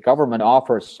simple. So the government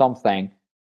offers something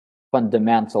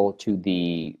fundamental to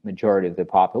the majority of the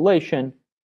population.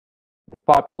 The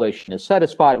population is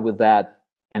satisfied with that,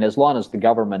 and as long as the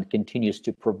government continues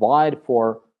to provide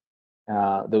for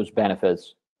those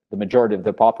benefits, the majority of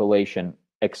the population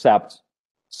accepts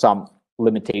some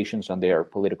limitations on their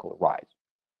political rights.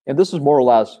 And this is more or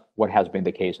less what has been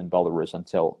the case in Belarus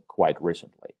until quite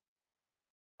recently.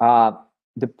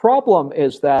 The problem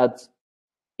is that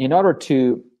in order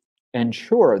to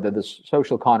ensure that this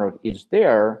social contract is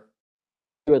there,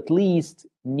 you at least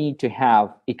need to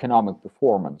have economic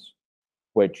performance,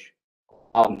 which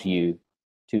allows you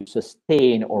to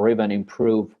sustain or even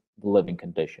improve the living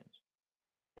conditions.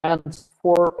 And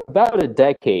for about a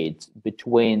decade,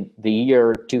 between the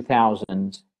year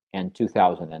 2000 and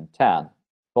 2010,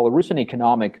 Belarusian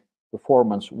economic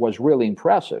performance was really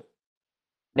impressive.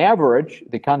 On average,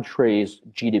 the country's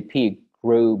GDP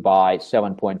grew by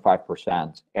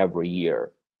 7.5% every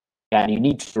year. And you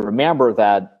need to remember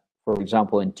that, for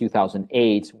example, in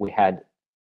 2008, we had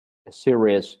a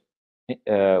serious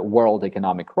world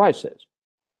economic crisis.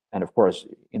 And of course,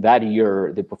 in that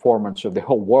year, the performance of the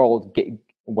whole world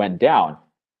went down.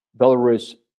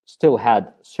 Belarus still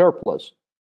had surplus,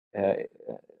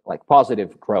 like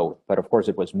positive growth, but of course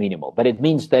it was minimal. But it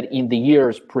means that in the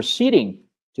years preceding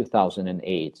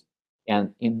 2008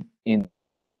 and in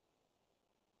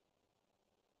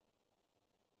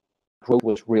growth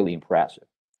was really impressive.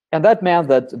 And that meant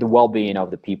that the well-being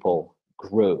of the people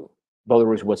grew.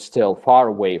 Belarus was still far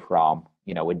away from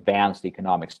advanced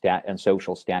economic and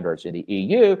social standards in the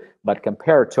EU, but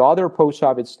compared to other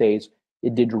post-Soviet states,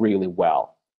 it did really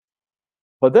well.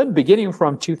 But then beginning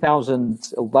from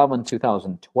 2011,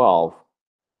 2012,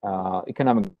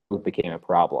 economic growth became a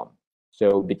problem.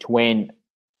 So between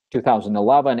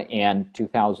 2011 and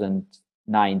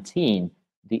 2019,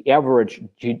 the average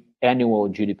annual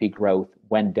GDP growth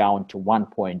went down to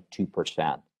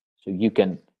 1.2%. So you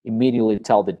can immediately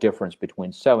tell the difference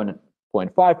between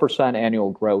 7.5%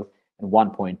 annual growth and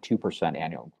 1.2%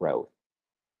 annual growth,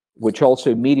 which also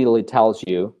immediately tells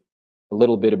you a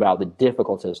little bit about the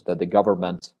difficulties that the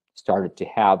government started to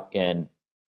have in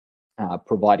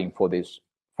providing for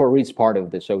its part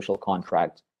of the social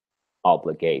contract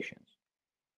obligations.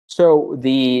 So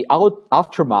the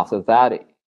aftermath of that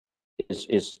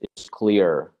is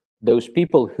clear. Those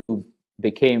people who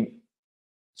became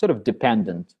sort of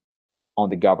dependent on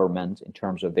the government in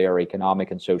terms of their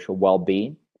economic and social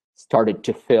well-being started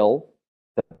to feel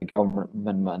that the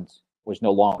government was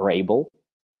no longer able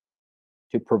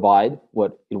to provide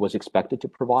what it was expected to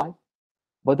provide.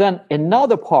 But then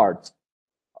another part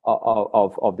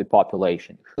of the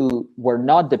population who were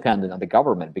not dependent on the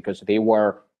government because they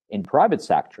were in private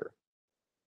sector,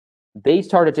 they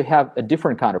started to have a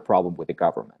different kind of problem with the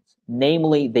government.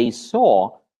 Namely, they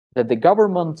saw that the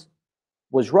government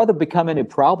was rather becoming a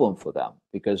problem for them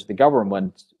because the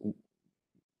government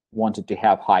wanted to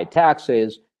have high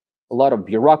taxes, a lot of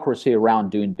bureaucracy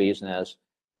around doing business,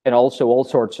 and also all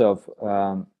sorts of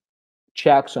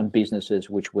checks on businesses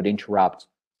which would interrupt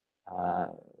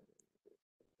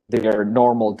their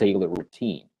normal daily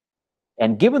routine.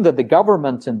 And given that the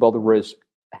government in Belarus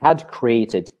had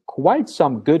created quite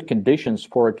some good conditions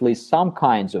for at least some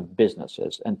kinds of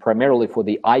businesses, and primarily for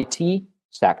the IT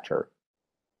sector,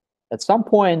 at some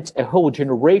point, a whole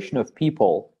generation of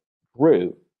people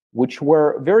grew, which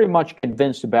were very much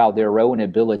convinced about their own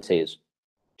abilities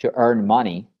to earn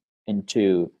money and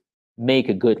to make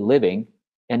a good living,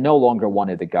 and no longer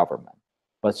wanted the government.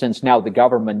 But since now the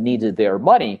government needed their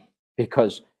money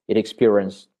because it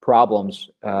experienced problems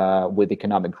with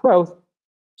economic growth,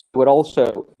 it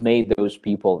also made those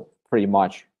people pretty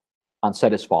much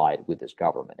unsatisfied with this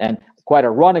government. And quite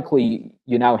ironically,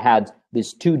 you now had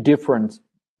these two different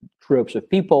groups of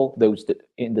people, those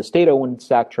in the state-owned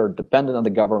sector dependent on the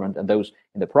government, and those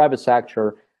in the private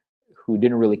sector who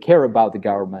didn't really care about the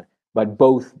government, but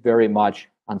both very much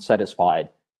unsatisfied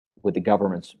with the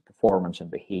government's performance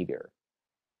and behavior.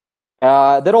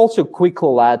 That also quickly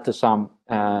led to some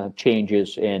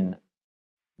changes in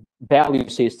value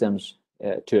systems,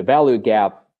 to a value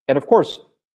gap. And of course,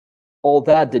 all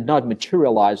that did not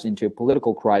materialize into a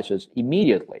political crisis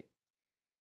immediately.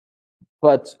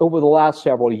 But over the last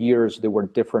several years, there were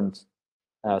different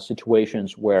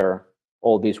situations where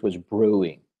all this was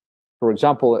brewing. For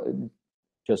example,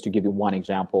 just to give you one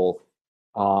example,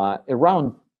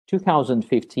 around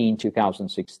 2015,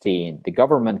 2016, the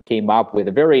government came up with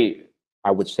a very, I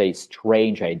would say,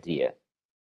 strange idea.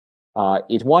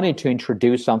 It wanted to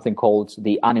introduce something called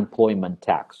the unemployment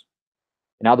tax.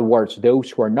 In other words, those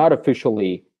who are not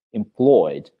officially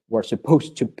employed were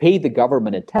supposed to pay the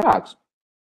government a tax.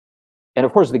 And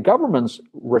of course, the government's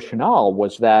rationale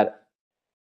was that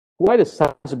quite a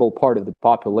sizable part of the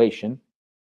population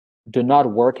do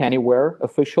not work anywhere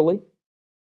officially,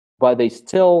 but they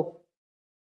still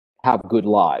have good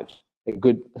lives, a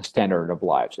good standard of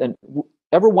lives. And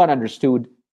everyone understood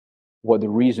what the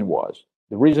reason was.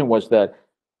 The reason was that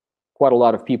quite a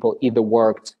lot of people either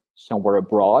worked somewhere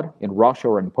abroad, in Russia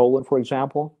or in Poland, for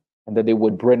example, and that they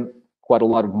would bring quite a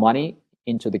lot of money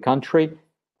into the country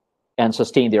and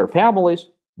sustain their families,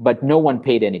 but no one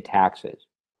paid any taxes.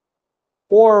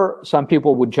 Or some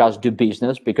people would just do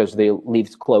business because they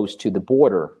lived close to the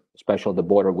border, especially the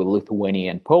border with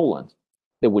Lithuania and Poland.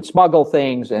 They would smuggle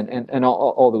things and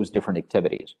all those different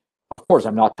activities. Of course,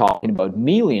 I'm not talking about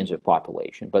millions of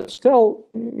population, but still,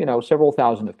 several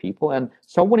thousand of people. And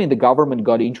someone in the government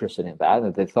got interested in that,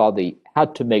 and they thought they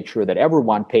had to make sure that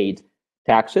everyone paid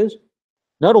taxes,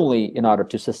 not only in order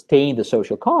to sustain the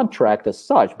social contract as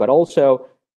such, but also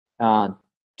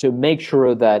to make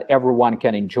sure that everyone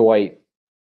can enjoy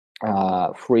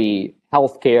free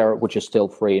healthcare, which is still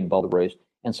free in Belarus,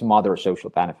 and some other social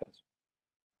benefits.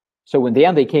 So in the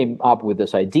end, they came up with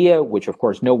this idea, which of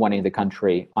course no one in the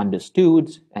country understood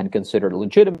and considered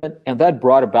legitimate, and that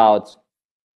brought about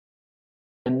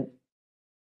a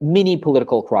mini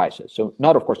political crisis. So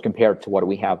not, of course, compared to what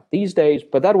we have these days,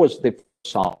 but that was the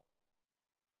song.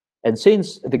 And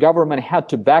since the government had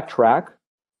to backtrack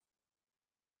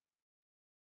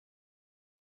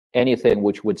anything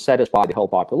which would satisfy the whole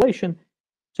population,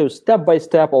 so step by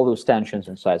step, all those tensions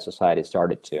inside society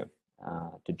started to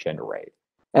generate.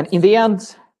 And in the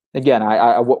end, again,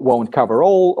 I won't cover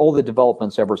all the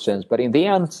developments ever since, but in the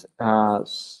end,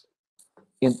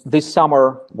 in this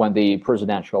summer, when the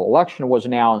presidential election was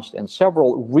announced and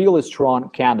several really strong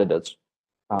candidates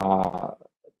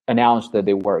announced that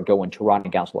they were going to run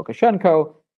against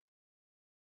Lukashenko,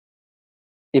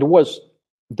 it was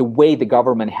the way the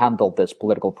government handled this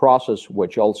political process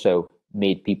which also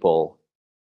made people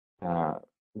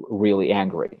really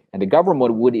angry. And the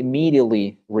government would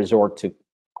immediately resort to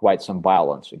quite some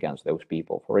violence against those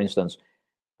people. For instance,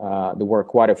 there were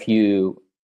quite a few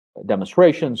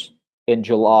demonstrations in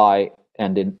July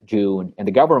and in June, and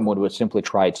the government would simply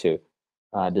try to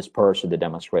disperse the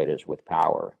demonstrators with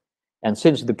power. And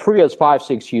since the previous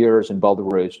 5-6 years in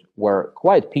Belarus were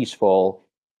quite peaceful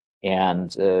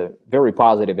and very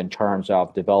positive in terms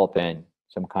of developing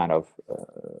some kind of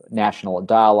national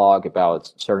dialogue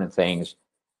about certain things,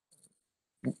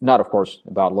 not, of course,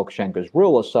 about Lukashenko's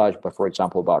rule as such, but, for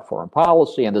example, about foreign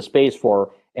policy, and the space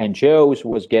for NGOs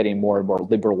was getting more and more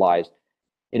liberalized.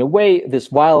 In a way, this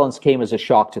violence came as a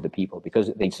shock to the people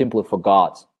because they simply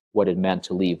forgot what it meant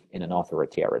to live in an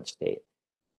authoritarian state.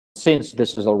 Since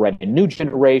this is already a new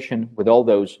generation with all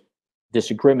those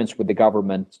disagreements with the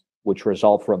government, which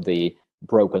result from the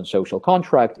broken social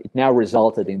contract, it now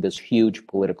resulted in this huge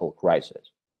political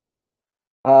crisis.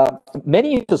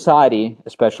 Many in society,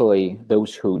 especially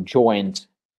those who joined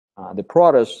the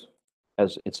protests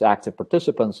as its active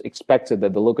participants, expected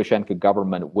that the Lukashenko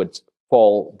government would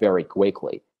fall very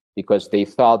quickly because they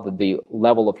thought that the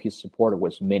level of his support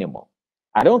was minimal.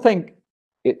 I don't think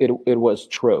it was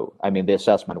true. I mean, the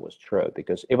assessment was true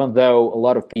because even though a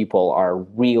lot of people are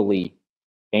really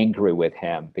angry with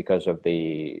him because of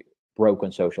the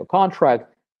broken social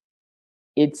contract,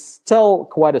 it's still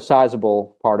quite a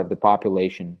sizable part of the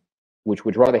population which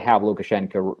would rather have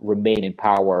Lukashenko remain in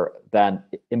power than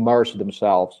immerse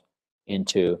themselves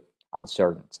into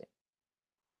uncertainty.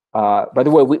 By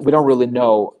the way, we don't really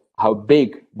know how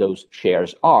big those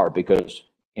shares are because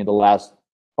in the last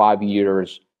 5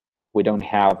 years, we don't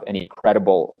have any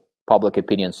credible public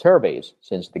opinion surveys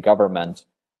since the government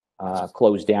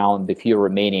closed down the few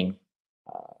remaining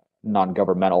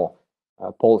non-governmental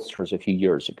pollsters a few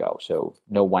years ago. So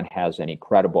no one has any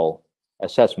credible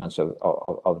assessments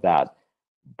of that.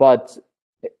 But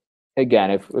again,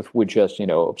 if we just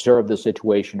observe the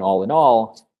situation all in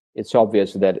all, it's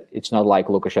obvious that it's not like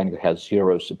Lukashenko has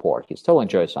zero support. He still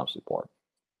enjoys some support.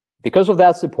 Because of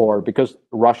that support, because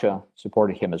Russia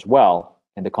supported him as well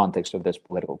in the context of this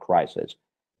political crisis,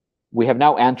 we have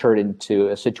now entered into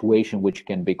a situation which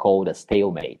can be called a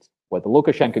stalemate, where the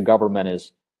Lukashenko government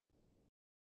is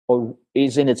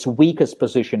in its weakest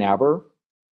position ever,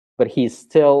 but he's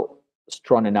still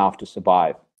strong enough to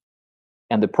survive.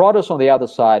 And the protest on the other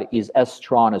side is as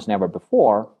strong as never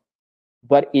before,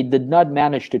 but it did not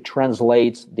manage to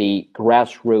translate the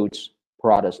grassroots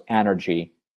protest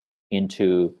energy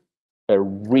into a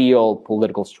real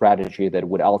political strategy that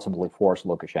would ultimately force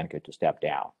Lukashenko to step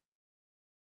down.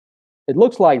 It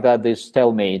looks like that this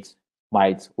stalemate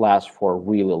might last for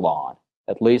really long,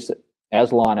 at least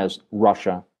as long as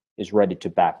Russia is ready to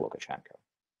back Lukashenko.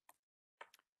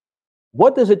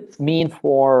 What does it mean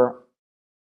for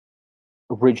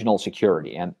regional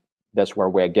security? And that's where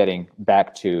we're getting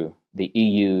back to the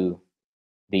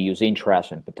EU's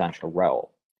interest and potential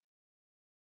role.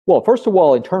 Well, first of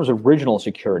all, in terms of regional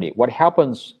security, what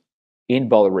happens in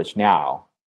Belarus now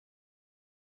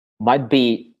might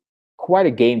be quite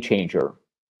a game changer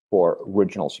for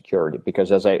regional security,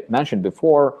 because as I mentioned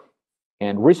before,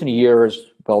 in recent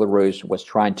years, Belarus was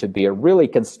trying to be a really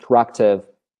constructive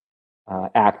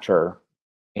actor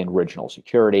in regional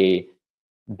security,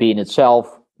 being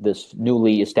itself this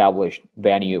newly established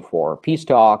venue for peace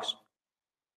talks,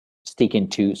 sticking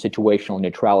to situational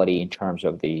neutrality in terms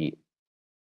of the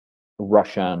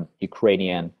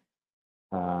Russian-Ukrainian,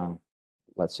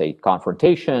 let's say,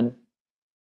 confrontation,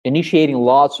 initiating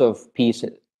lots of peace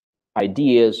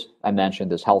ideas. I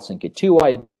mentioned this Helsinki 2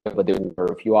 idea, but there were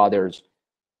a few others,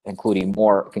 including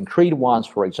more concrete ones.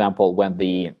 For example, when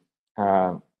the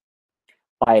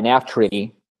INF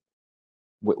Treaty,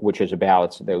 which is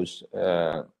about those,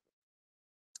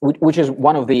 which is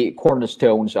one of the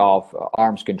cornerstones of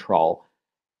arms control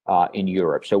in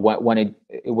Europe. So when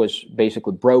it was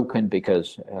basically broken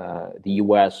because the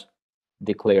US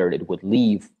declared it would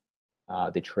leave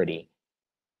the treaty,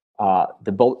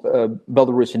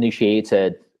 Belarus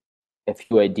initiated a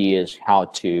few ideas how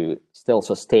to still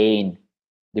sustain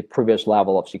the previous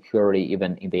level of security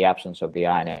even in the absence of the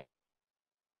INF.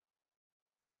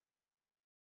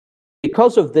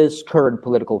 Because of this current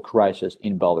political crisis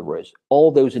in Belarus, all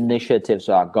those initiatives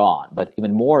are gone. But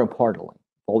even more importantly,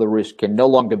 Belarus can no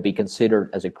longer be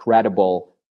considered as a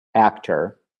credible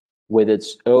actor with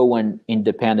its own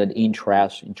independent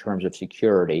interests in terms of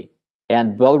security.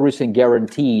 And Belarusian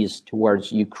guarantees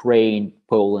towards Ukraine,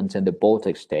 Poland, and the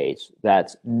Baltic states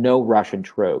that no Russian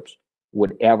troops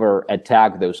would ever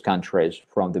attack those countries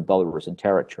from the Belarusian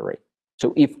territory.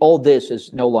 So if all this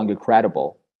is no longer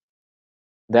credible,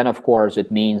 then of course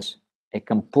it means a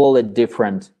completely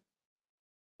different,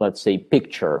 let's say,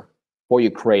 picture for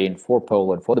Ukraine, for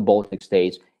Poland, for the Baltic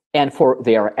states, and for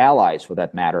their allies for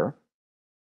that matter.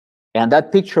 And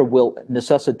that picture will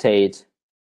necessitate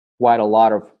quite a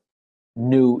lot of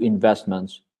new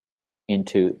investments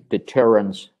into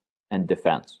deterrence and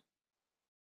defense.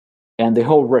 And the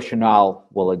whole rationale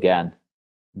will again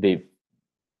be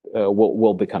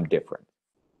will become different.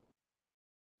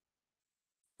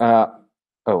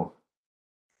 Oh,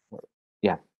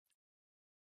 yeah.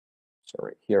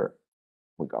 Sorry, here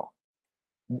we go.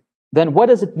 Then what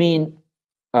does it mean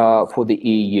for the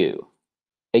EU?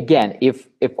 again, if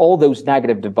all those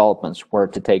negative developments were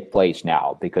to take place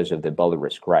now because of the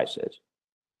Belarus crisis,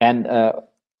 and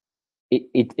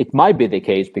it might be the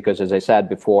case because, as I said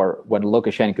before, when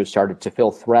Lukashenko started to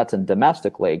feel threatened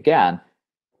domestically again,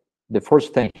 the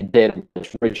first thing he did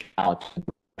was reach out to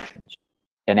the Russians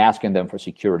and asking them for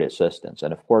security assistance.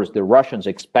 And of course, the Russians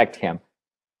expect him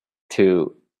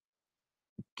to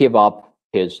give up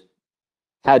his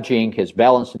hedging, his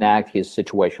balancing act, his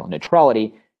situational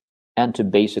neutrality, and to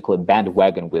basically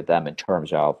bandwagon with them in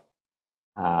terms of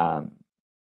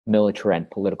military and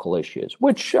political issues,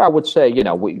 which I would say,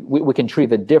 we can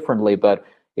treat it differently. But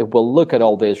if we'll look at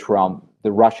all this from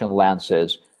the Russian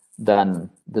lenses, then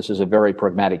this is a very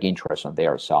pragmatic interest on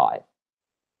their side.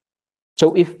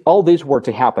 So if all this were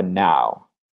to happen now,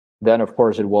 then of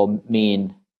course it will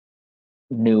mean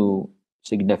new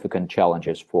significant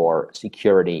challenges for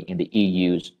security in the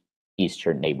EU's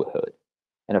eastern neighborhood.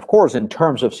 And of course, in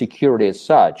terms of security as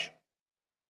such,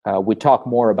 we talk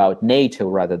more about NATO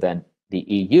rather than the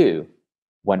EU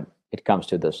when it comes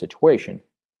to this situation.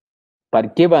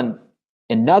 But given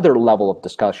another level of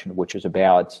discussion, which is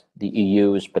about the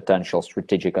EU's potential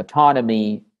strategic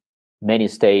autonomy, many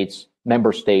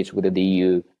member states within the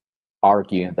EU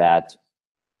arguing that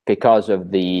because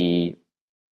of the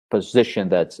position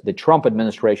that the Trump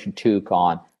administration took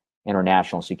on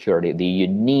international security, the EU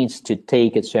needs to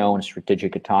take its own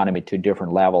strategic autonomy to a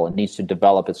different level and needs to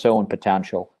develop its own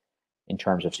potential in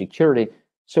terms of security.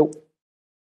 So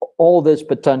all this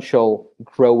potential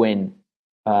growing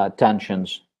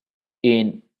tensions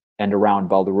in and around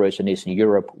Belarus and Eastern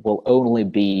Europe will only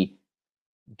be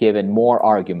given more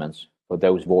arguments for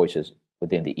those voices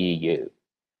within the EU.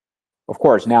 Of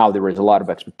course, now there is a lot of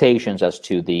expectations as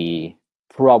to the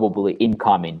probably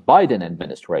incoming Biden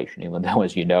administration, even though,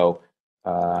 as you know,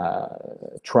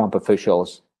 Trump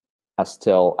officials are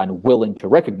still unwilling to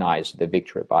recognize the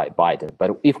victory by Biden.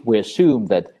 But if we assume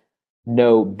that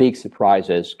no big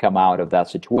surprises come out of that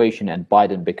situation and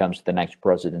Biden becomes the next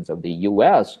president of the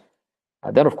US,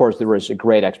 then of course there is a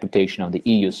great expectation on the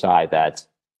EU side that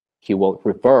he will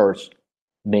reverse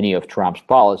many of Trump's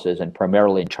policies, and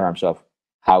primarily in terms of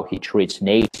how he treats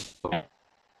NATO and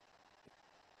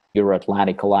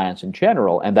Euro-Atlantic alliance in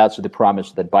general. And that's the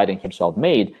promise that Biden himself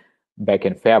made back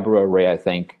in February, I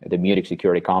think, at the Munich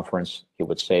Security Conference. He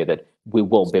would say that we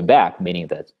will be back, meaning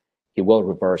that he will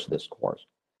reverse this course.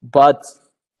 But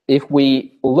if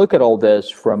we look at all this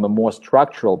from a more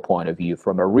structural point of view,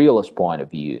 from a realist point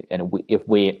of view, and if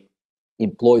we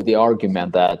employ the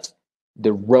argument that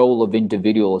the role of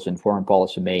individuals in foreign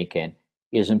policy making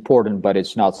is important, but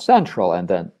it's not central, and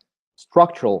then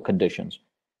structural conditions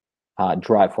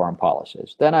drive foreign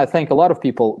policies, then I think a lot of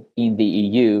people in the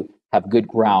EU have good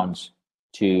grounds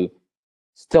to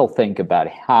still think about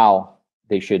how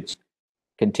they should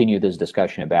continue this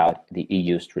discussion about the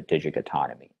EU strategic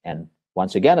autonomy. And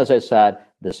once again, as I said,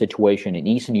 the situation in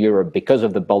Eastern Europe, because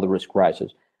of the Belarus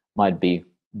crisis, might be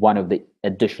one of the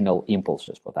additional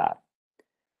impulses for that.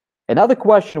 Another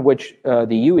question which the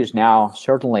EU is now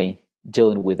certainly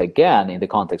dealing with again in the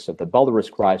context of the Belarus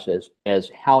crisis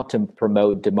is how to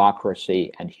promote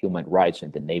democracy and human rights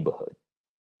in the neighborhood.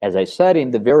 As I said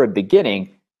in the very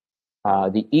beginning,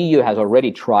 the EU has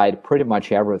already tried pretty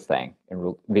much everything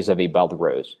vis-a-vis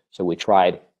Belarus. So we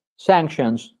tried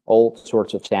sanctions, all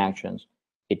sorts of sanctions.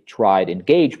 It tried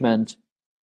engagement.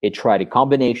 It tried a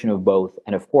combination of both.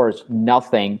 And of course,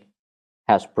 nothing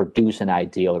has produced an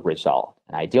ideal result.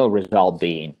 An ideal result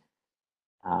being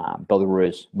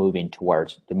Belarus moving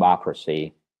towards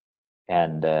democracy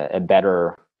and a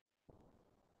better.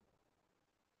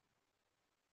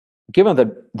 Given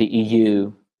that the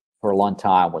EU for a long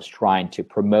time was trying to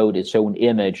promote its own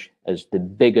image as the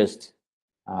biggest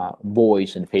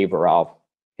voice in favor of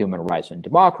human rights and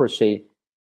democracy,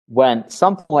 when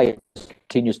something like this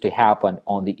continues to happen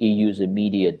on the EU's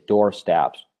immediate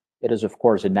doorsteps, it is of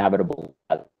course inevitable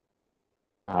that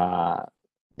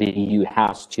the EU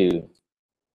has to do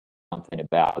something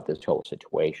about this whole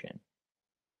situation.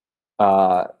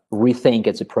 Rethink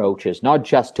its approaches, not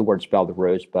just towards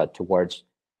Belarus, but towards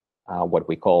what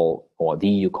we call, or the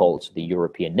EU calls, the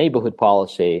European Neighbourhood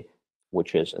policy,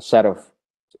 which is a set of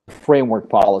framework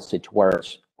policy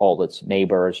towards all its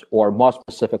neighbors, or more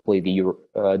specifically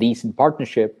the Eastern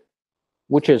Partnership,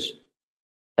 which is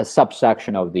a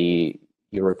subsection of the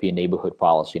European Neighbourhood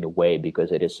policy in a way,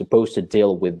 because it is supposed to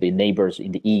deal with the neighbors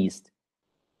in the East,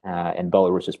 and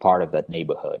Belarus is part of that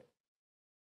neighborhood.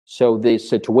 So the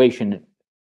situation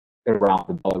around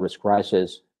the Belarus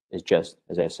crisis is just,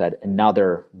 as I said,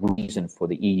 another reason for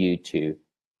the EU to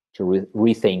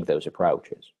rethink those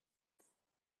approaches.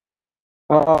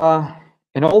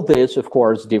 And all this, of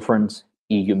course, different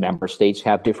EU member states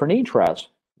have different interests,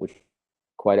 which is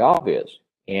quite obvious.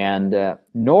 And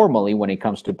normally, when it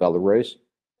comes to Belarus,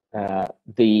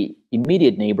 the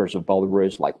immediate neighbors of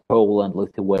Belarus, like Poland,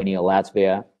 Lithuania,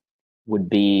 Latvia, would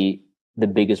be the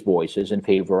biggest voices in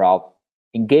favor of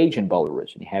engaging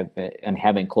Belarus and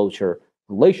having closer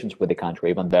relations with the country,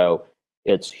 even though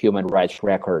its human rights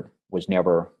record was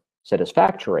never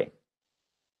satisfactory.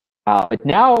 But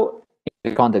now,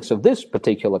 in the context of this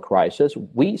particular crisis,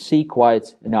 we see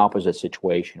quite an opposite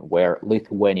situation where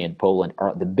Lithuania and Poland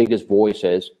are the biggest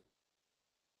voices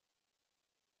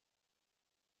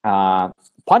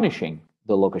punishing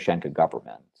the Lukashenko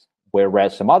government,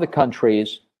 whereas some other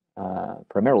countries,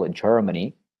 primarily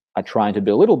Germany, are trying to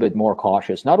be a little bit more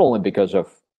cautious, not only because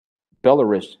of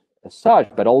Belarus as such,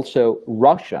 but also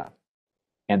Russia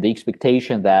and the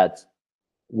expectation that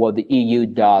what the EU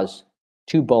does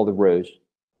to Belarus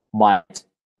might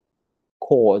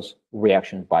cause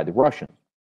reactions by the Russians.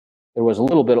 It was a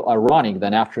little bit ironic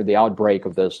that after the outbreak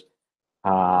of this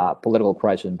political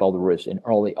crisis in Belarus in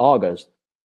early August,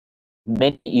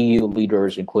 many EU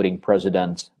leaders, including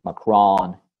President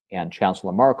Macron and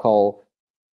Chancellor Merkel,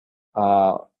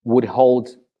 would hold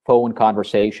phone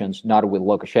conversations not with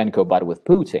Lukashenko but with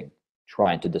Putin,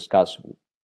 trying to discuss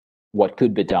what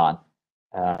could be done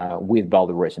with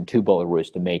Belarus and to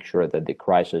Belarus to make sure that the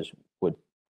crisis would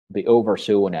be over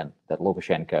soon and that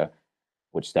Lukashenko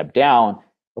would step down.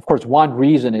 Of course, one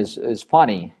reason is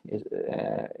funny.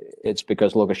 It's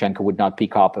because Lukashenko would not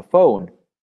pick up a phone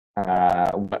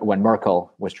when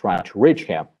Merkel was trying to reach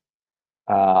him.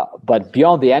 But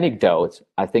beyond the anecdote,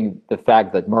 I think the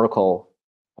fact that Merkel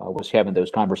was having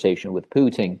those conversations with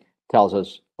Putin tells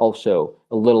us also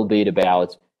a little bit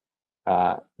about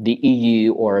the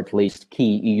EU, or at least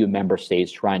key EU member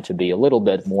states, trying to be a little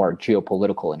bit more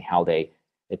geopolitical in how they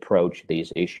approach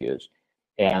these issues.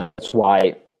 And that's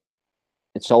why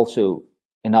it's also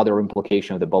another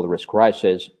implication of the Belarus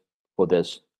crisis for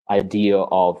this idea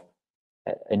of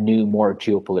a new, more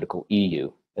geopolitical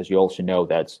EU. As you also know,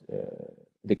 that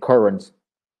the current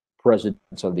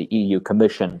president of the EU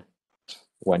Commission,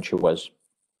 when she was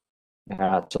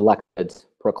selected,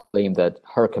 proclaimed that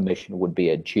her commission would be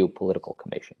a geopolitical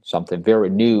commission, something very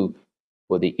new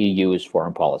for the EU's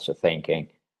foreign policy thinking.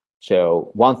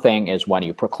 So one thing is when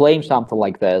you proclaim something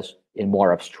like this in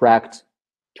more abstract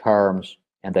terms,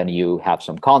 and then you have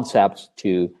some concepts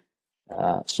to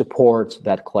support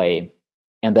that claim,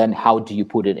 and then how do you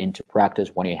put it into practice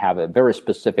when you have a very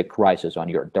specific crisis on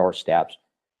your doorsteps,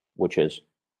 which is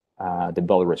the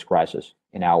Belarus crisis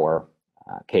in our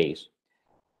case.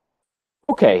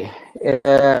 Okay,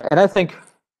 and I think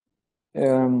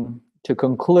to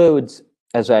conclude,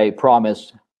 as I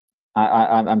promised,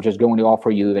 I'm just going to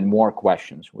offer you even more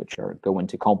questions, which are going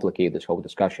to complicate this whole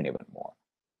discussion even more.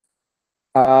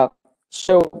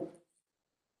 So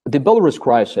the Belarus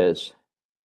crisis,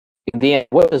 in the end,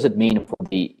 what does it mean for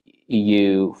the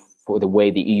EU, for the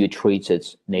way the EU treats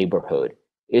its neighborhood?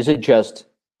 Is it just,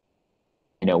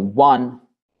 one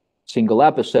single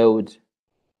episode?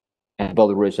 And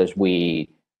Belarus, as we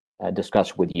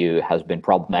discussed with you, has been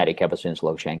problematic ever since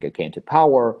Lukashenko came to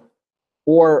power?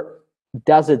 Or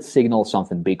does it signal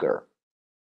something bigger?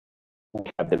 We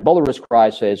have the Belarus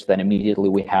crisis, then immediately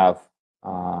we have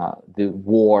the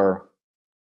war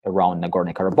around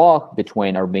Nagorno-Karabakh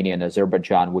between Armenia and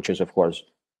Azerbaijan, which is, of course,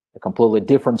 a completely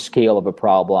different scale of a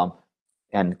problem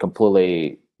and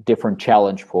completely different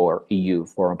challenge for EU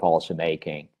foreign policy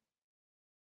making.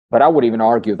 But I would even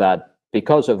argue that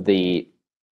because of the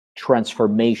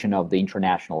transformation of the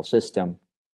international system,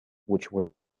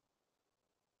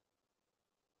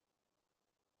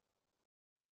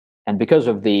 and because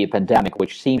of the pandemic,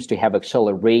 which seems to have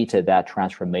accelerated that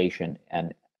transformation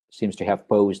and seems to have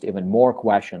posed even more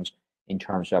questions in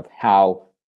terms of how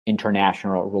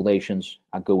international relations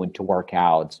are going to work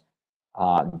out,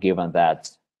 given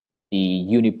that the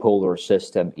unipolar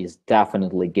system is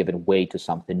definitely giving way to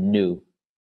something new.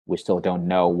 We still don't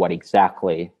know what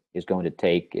exactly is going to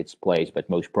take its place, but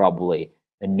most probably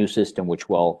a new system which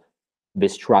will be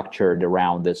structured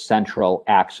around the central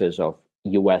axis of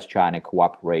US-China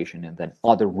cooperation, and then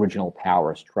other regional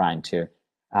powers trying to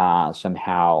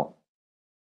somehow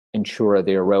ensure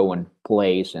their own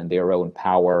place and their own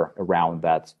power around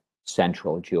that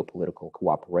central geopolitical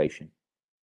cooperation.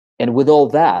 And with all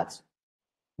that,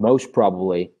 most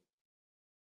probably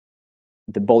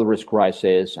the Belarus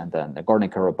crisis and then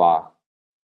Nagorno-Karabakh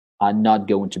are not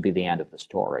going to be the end of the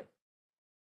story.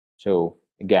 So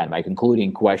again, my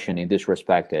concluding question in this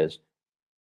respect is,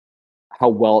 how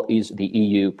well is the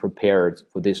EU prepared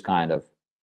for this kind of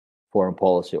foreign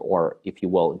policy, or, if you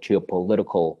will,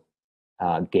 geopolitical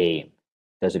game?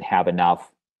 Does it have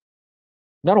enough,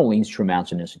 not only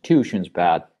instruments and institutions,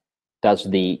 but does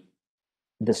the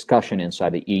discussion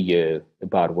inside the EU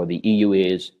about what the EU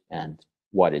is and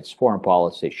what its foreign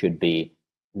policy should be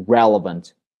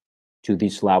relevant to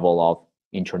this level of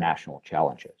international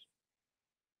challenges?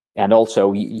 And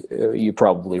also, you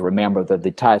probably remember that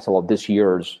the title of this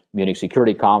year's Munich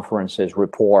Security Conference's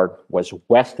report was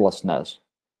Restlessness.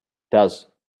 Does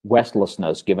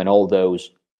restlessness, given all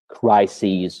those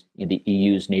crises in the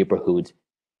EU's neighborhood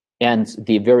and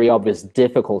the very obvious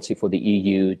difficulty for the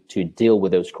EU to deal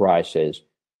with those crises,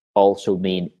 also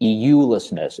mean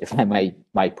EU-lessness, if I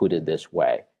might put it this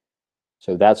way?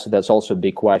 So that's also a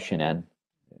big question. And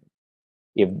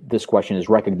if this question is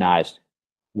recognized,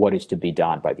 what is to be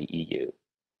done by the EU?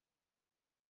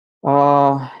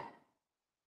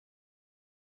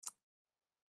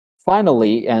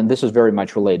 Finally, and this is very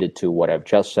much related to what I've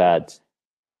just said,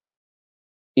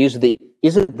 is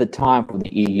it the time for the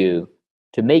EU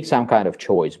to make some kind of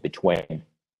choice between,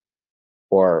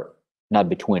 or not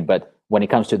between, but when it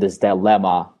comes to this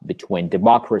dilemma between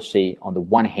democracy on the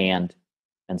one hand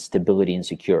and stability and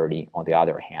security on the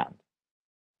other hand?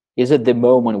 Is it the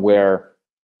moment where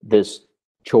this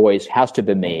choice has to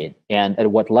be made, and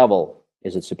at what level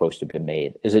is it supposed to be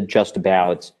made? Is it just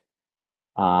about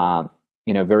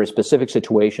very specific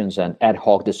situations and ad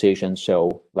hoc decisions?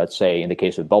 So let's say in the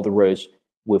case of Belarus,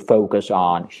 we focus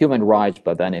on human rights,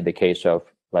 but then in the case of,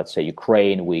 let's say,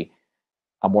 Ukraine, we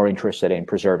are more interested in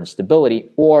preserving stability?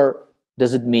 Or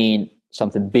does it mean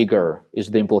something bigger?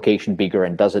 Is the implication bigger,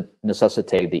 and does it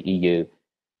necessitate the EU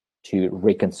to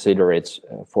reconsider its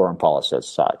foreign policy as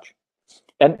such?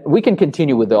 And we can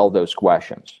continue with all those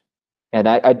questions. And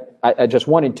I just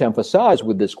wanted to emphasize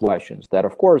with these questions that,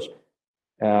 of course,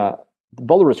 the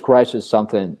Belarus crisis is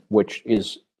something which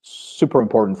is super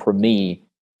important for me,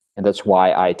 and that's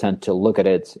why I tend to look at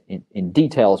it in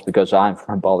details, because I'm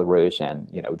from Belarus, and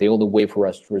the only way for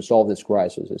us to resolve this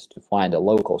crisis is to find a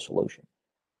local solution.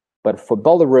 But for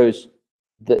Belarus,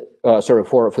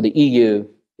 for the EU,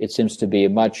 it seems to be a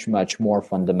much more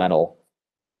fundamental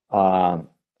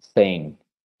thing.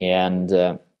 And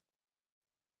the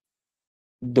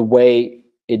way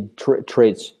it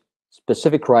treats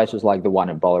specific crises like the one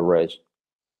in Belarus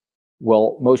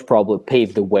will most probably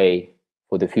pave the way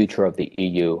for the future of the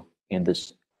EU in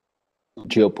this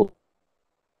geopolitical,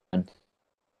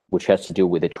 which has to do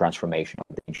with the transformation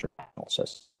of the international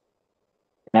system.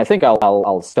 And I think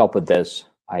I'll stop with this.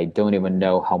 I don't even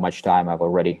know how much time I've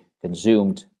already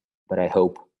consumed, but I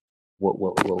hope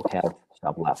we'll have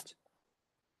some left.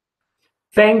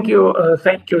 Thank you,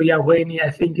 Yahueni.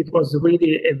 I think it was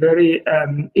really a very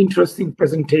interesting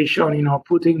presentation,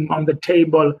 putting on the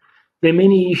table the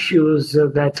many issues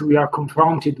that we are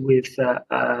confronted with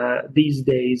these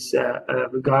days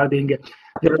regarding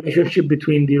the relationship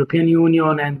between the European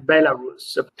Union and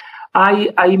Belarus.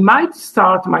 I might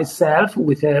start myself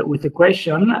with a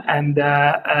question, and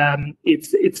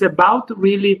it's about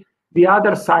really the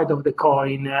other side of the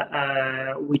coin,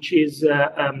 which is,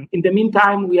 in the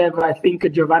meantime, we have, I think,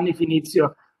 Giovanni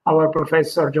Finizio, our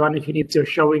professor Giovanni Finizio,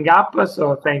 showing up.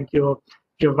 So thank you,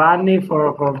 Giovanni,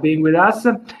 for being with us.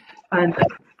 And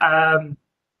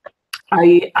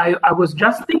I was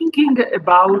just thinking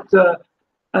about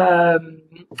the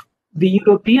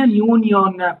European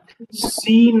Union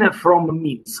seen from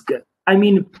Minsk. I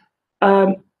mean,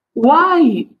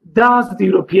 why does the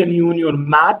European Union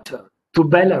matter to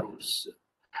Belarus?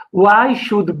 Why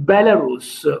should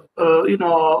Belarus,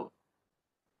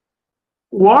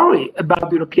 worry about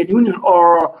the European Union,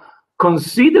 or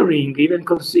consider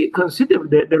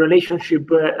the relationship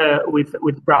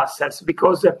with Brussels?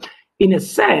 Because, in a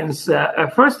sense,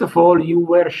 first of all, you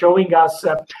were showing us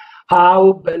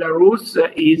how Belarus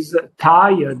is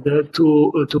tied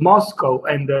to Moscow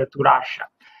and to Russia,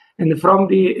 and from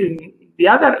the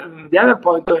other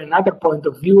point, or another point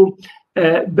of view,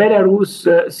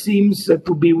 Belarus seems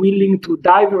to be willing to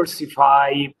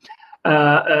diversify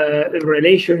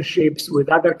relationships with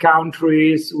other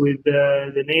countries, with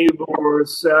the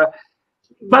neighbors.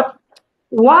 But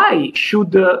why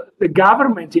should the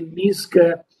government in Minsk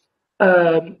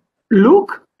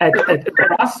look at the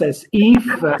process if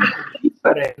the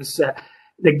difference,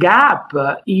 the gap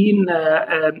in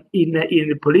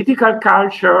the political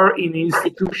culture, in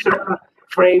institutional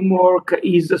framework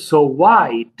is so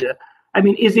wide? I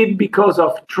mean, is it because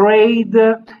of trade?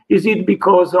 Is it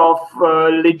because of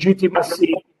legitimacy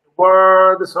in the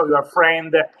world? So you are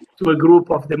friend to a group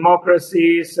of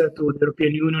democracies, to the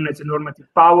European Union as a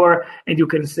normative power, and you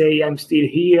can say, I'm still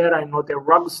here, I'm not a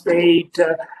rogue state,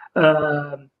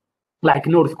 like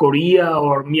North Korea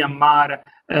or Myanmar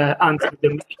under the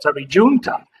military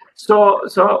junta.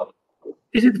 So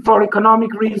is it for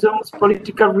economic reasons,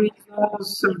 political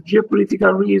reasons,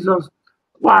 geopolitical reasons?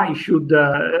 Why should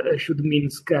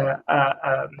Minsk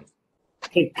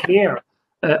take care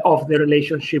of the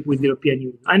relationship with the European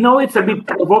Union? I know it's a bit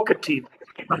provocative,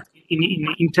 but in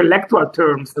intellectual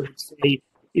terms, I would say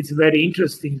it's very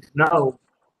interesting to know.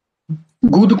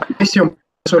 Good question,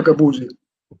 Professor Capuzzi.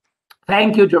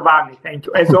 Thank you, Giovanni. Thank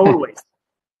you, as always.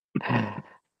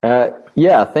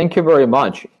 Yeah, thank you very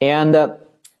much. And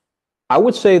I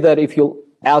would say that if you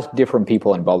ask different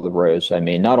people in Belarus, I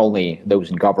mean, not only those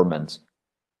in government,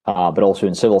 but also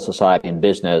in civil society and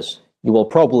business, you will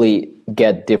probably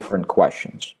get different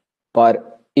questions.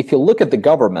 But if you look at the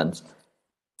government,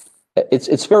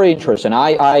 it's very interesting.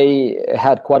 I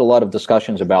had quite a lot of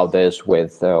discussions about this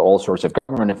with all sorts of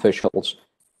government officials.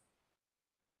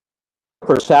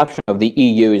 Perception of the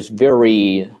EU is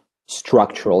very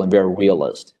structural and very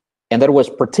realist. And that was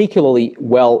particularly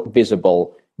well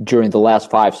visible during the last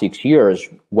 5-6 years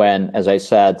when, as I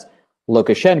said,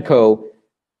 Lukashenko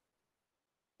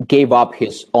gave up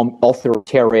his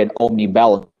authoritarian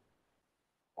omnibalance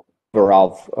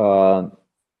of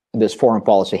this foreign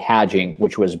policy hedging,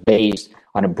 which was based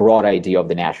on a broad idea of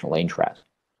the national interest.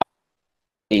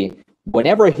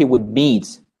 Whenever he would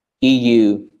meet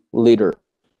EU leaders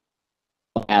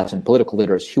and political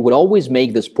leaders, he would always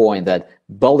make this point that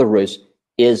Belarus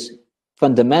is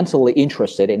fundamentally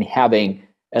interested in having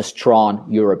a strong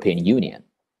European Union.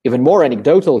 Even more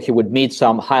anecdotal, he would meet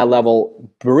some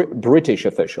high-level British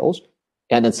officials,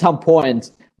 and at some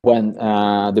point when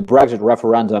the Brexit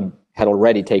referendum had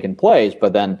already taken place,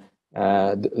 but then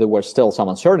there was still some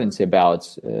uncertainty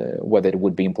about whether it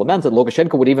would be implemented,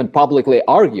 Lukashenko would even publicly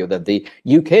argue that the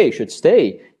UK should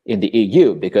stay in the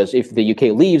EU, because if the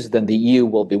UK leaves, then the EU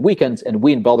will be weakened, and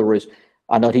we in Belarus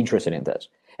are not interested in this.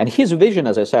 And his vision,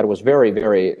 as I said, was very,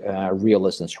 very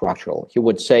realist and structural. He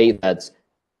would say that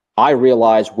I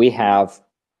realize we have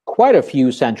quite a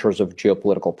few centers of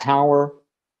geopolitical power,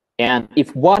 and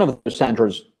if one of those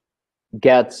centers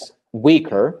gets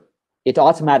weaker, it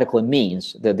automatically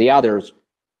means that the others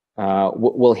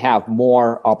will have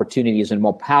more opportunities and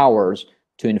more powers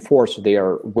to enforce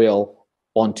their will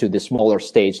onto the smaller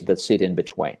states that sit in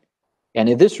between. And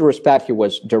in this respect, he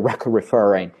was directly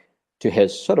referring to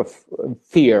his sort of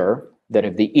fear that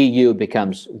if the EU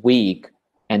becomes weak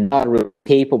and not really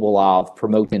capable of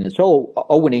promoting its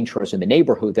own interests in the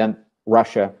neighborhood, then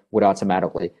Russia would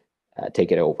automatically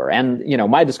take it over. And, you know,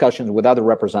 my discussions with other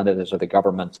representatives of the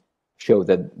government show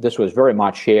that this was very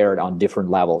much shared on different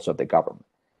levels of the government.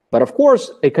 But of course,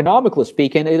 economically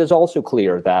speaking, it is also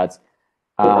clear that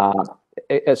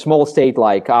a small state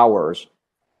like ours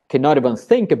cannot even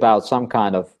think about some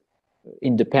kind of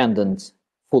independent,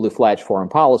 fully fledged foreign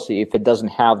policy if it doesn't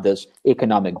have this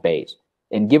economic base.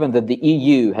 And given that the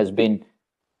EU has been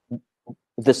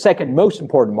the second most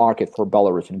important market for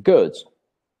Belarusian goods,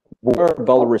 were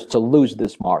Belarus to lose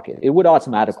this market, it would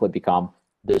automatically become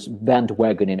this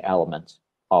bandwagoning element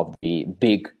of the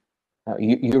big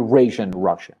Eurasian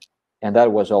Russia. And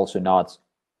that was also not,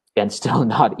 and still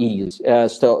not easy,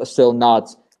 still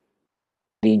not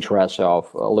the interest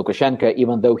of Lukashenko,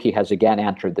 even though he has again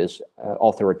entered this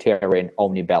authoritarian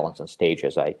omnibalance stage,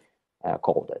 as I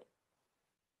called it.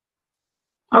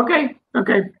 Okay,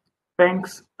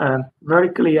 thanks. Very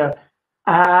clear.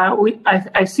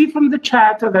 I see from the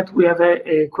chat that we have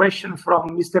a question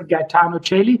from Mr. Gaetano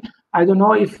Celi. I don't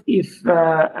know if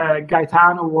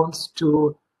Gaetano wants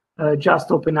to just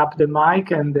open up the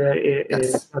mic and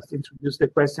yes. Just introduce the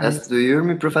question. Yes, do you hear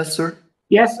me, Professor?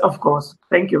 Yes, of course.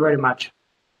 Thank you very much.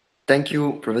 Thank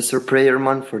you, Professor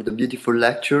Preiherman, for the beautiful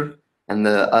lecture. And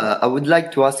I would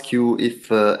like to ask you if,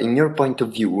 in your point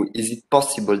of view, is it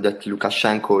possible that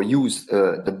Lukashenko used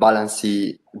the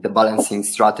balancing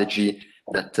strategy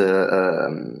that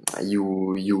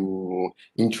you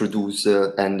introduce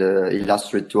and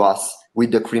illustrate to us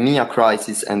with the Crimea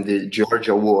crisis and the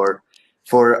Georgia war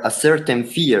for a certain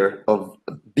fear of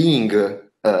being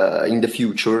in the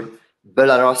future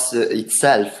Belarus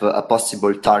itself a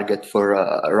possible target for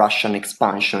Russian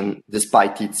expansion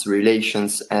despite its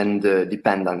relations and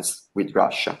dependence with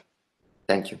Russia?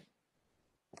 Thank you.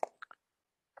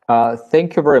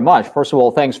 Thank you very much. First of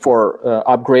all, thanks for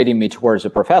upgrading me towards a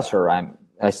professor.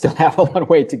 I still have a long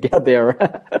way to get there,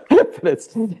 but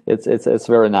it's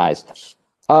very nice.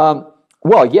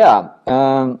 Well, yeah,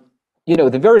 you know,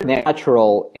 the very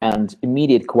natural and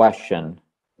immediate question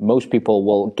most people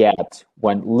will get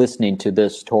when listening to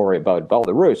this story about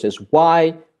Belarus is,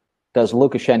 why does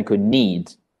Lukashenko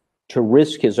need to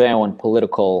risk his own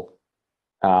political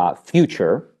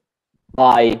future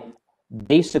by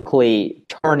basically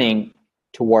turning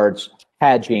towards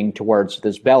hedging towards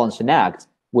this balancing act,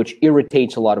 which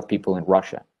irritates a lot of people in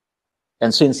Russia.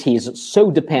 And since he's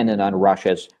so dependent on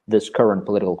Russia, as this current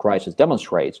political crisis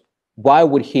demonstrates, why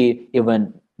would he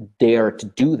even dare to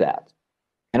do that?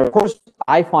 And of course,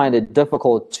 I find it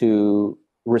difficult to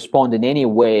respond in any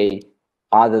way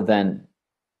other than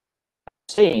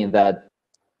saying that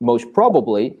most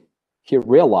probably he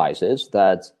realizes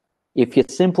that if he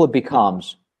simply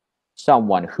becomes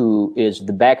someone who is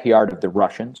the backyard of the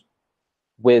Russians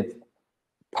with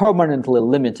permanently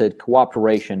limited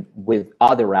cooperation with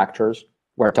other actors,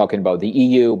 we're talking about the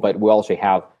EU, but we also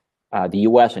have the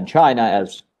US and China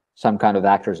as some kind of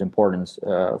actors importance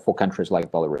for countries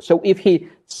like Belarus. So if he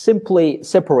simply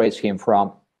separates him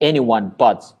from anyone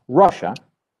but Russia,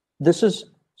 this is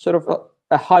sort of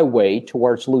a highway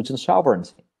towards losing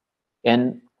sovereignty.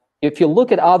 And if you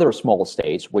look at other small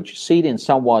states which sit in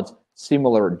somewhat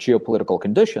similar geopolitical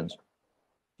conditions,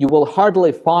 you will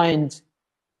hardly find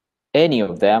any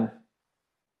of them,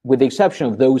 with the exception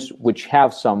of those which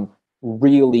have some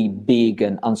really big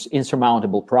and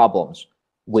insurmountable problems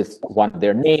with one of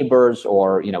their neighbors,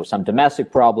 or some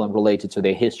domestic problem related to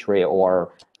their history,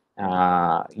 or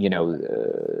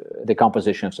the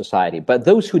composition of society. But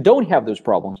those who don't have those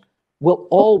problems will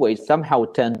always somehow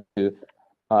tend to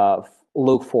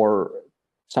look for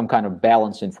some kind of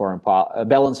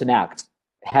balancing act,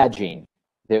 hedging.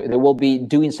 They will be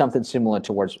doing something similar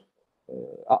towards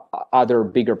other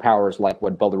bigger powers, like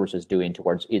what Belarus is doing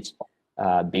towards its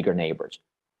bigger neighbors.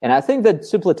 And I think that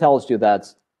simply tells you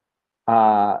that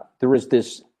there is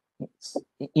this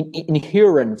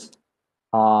inherent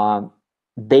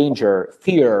danger,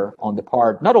 fear on the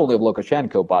part not only of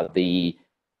Lukashenko, but the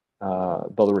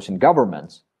Belarusian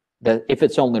government, that if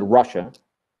it's only Russia,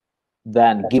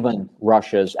 then given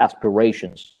Russia's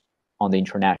aspirations on the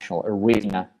international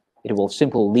arena, it will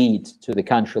simply lead to the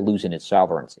country losing its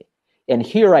sovereignty. And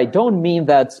here I don't mean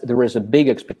that there is a big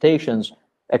expectation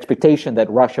that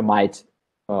Russia might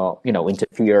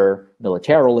interfere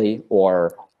militarily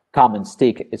or come and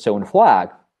stick its own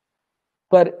flag,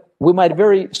 but we might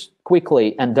very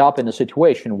quickly end up in a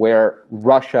situation where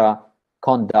Russia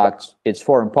conducts its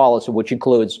foreign policy, which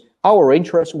includes our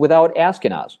interests, without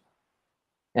asking us.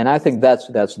 And I think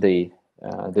that's the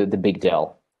big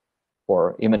deal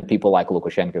for even people like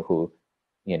Lukashenko, who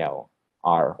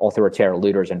are authoritarian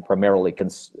leaders and primarily can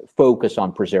focus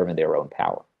on preserving their own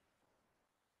power.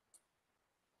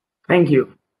 Thank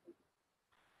you.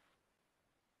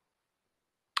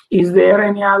 Is there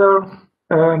any other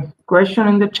question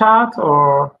in the chat,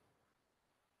 or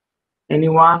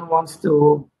anyone wants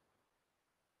to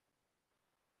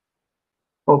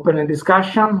open a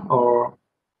discussion? Or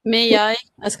may I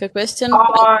ask a question?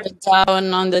 I put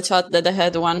down on the chat that I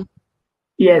had one.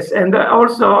 Yes, and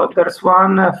also there's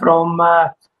one from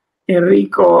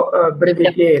Enrico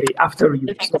Breviglieri after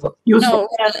you. So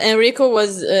Enrico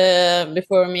was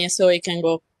before me, so he can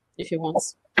go if he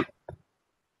wants.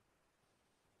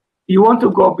 You want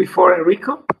to go before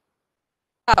Enrico?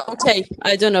 Okay,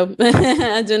 I don't know.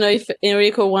 I don't know if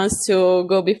Enrico wants to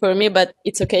go before me, but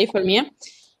it's okay for me.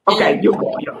 Okay, you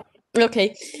go. Yeah.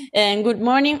 Okay, and good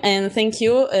morning, and thank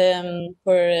you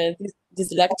for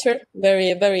this lecture.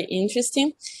 Very, very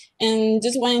interesting. And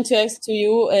just wanted to ask to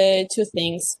you two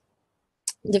things.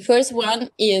 The first one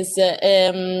is,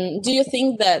 do you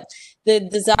think that the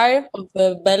desire of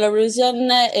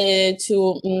Belarusian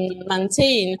to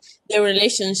maintain their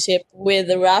relationship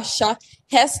with Russia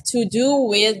has to do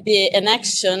with the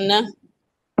annexion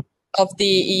of the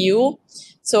EU?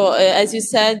 So, as you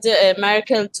said,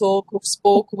 Merkel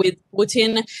spoke with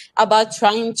Putin about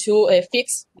trying to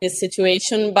fix this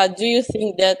situation. But do you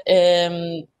think that,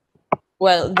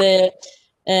 the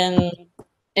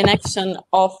annexion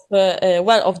of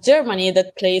Germany,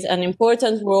 that plays an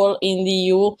important role in the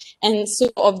EU, and so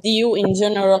of the EU in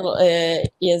general,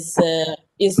 is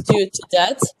due to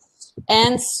that?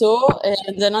 And so,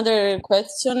 another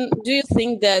question: do you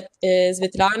think that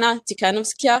Svetlana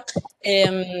Tikhanovskaya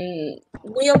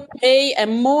will play a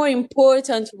more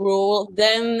important role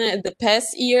than the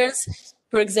past years?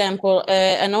 For example,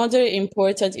 another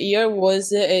important year was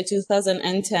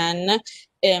 2010.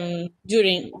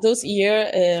 During those years,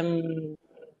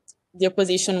 the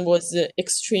opposition was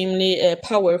extremely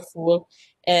powerful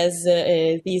as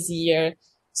this year.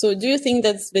 So do you think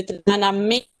that Svetlana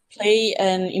may play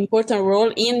an important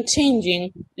role in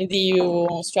changing the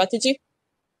EU strategy?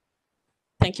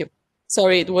 Thank you.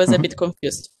 Sorry, it was a bit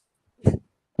confused.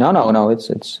 No.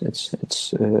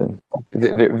 It's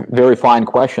very fine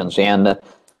questions, and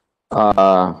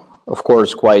of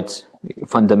course quite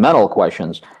fundamental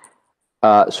questions.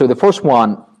 So the first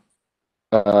one,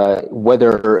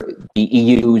 whether the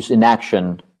EU's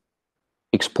inaction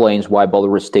explains why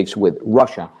Belarus sticks with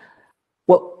Russia.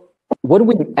 Well, when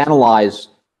we analyze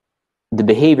the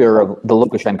behavior of the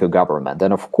Lukashenko government,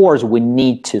 and of course we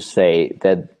need to say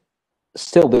that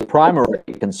still the primary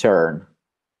concern,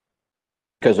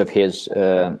 because of his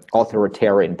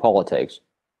authoritarian politics,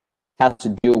 has to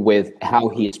do with how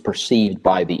he is perceived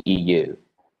by the EU.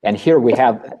 And here we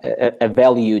have a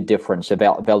value difference, a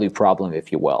value problem,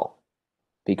 if you will.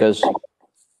 Because,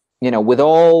 with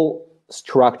all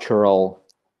structural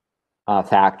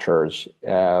factors,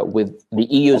 with the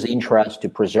EU's interest to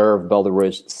preserve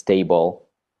Belarus stable,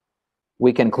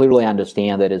 we can clearly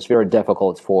understand that it's very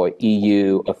difficult for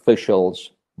EU officials,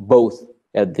 both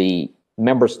at the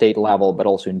member state level, but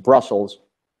also in Brussels,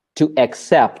 to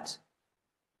accept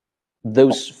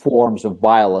those forms of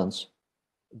violence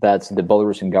that the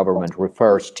Belarusian government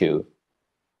refers to,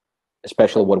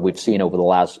 especially what we've seen over the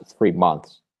last 3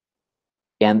 months.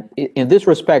 And in this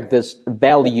respect, this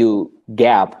value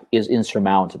gap is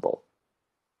insurmountable.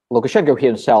 Lukashenko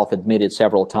himself admitted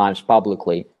several times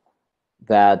publicly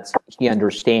that he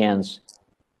understands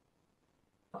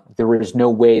there is no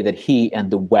way that he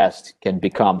and the West can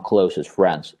become closest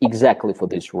friends, exactly for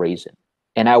this reason.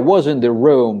 And I was in the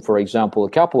room, for example, a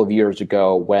couple of years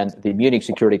ago when the Munich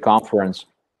Security Conference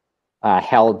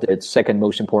held its second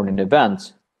most important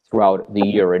event throughout the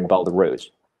year in Belarus.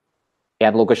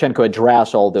 And Lukashenko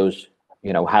addressed all those,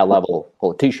 high-level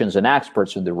politicians and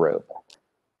experts in the room.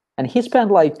 And he spent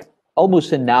like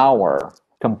almost an hour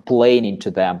complaining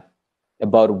to them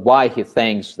about why he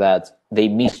thinks that they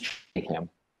mistreated him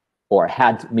or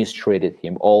had mistreated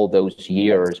him all those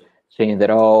years, saying that,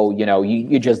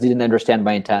 you just didn't understand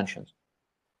my intentions.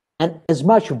 And as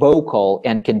much vocal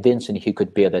and convincing he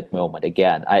could be at that moment,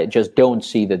 again, I just don't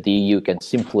see that the EU can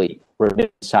simply remain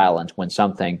silent when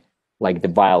something like the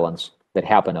violence that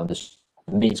happened on this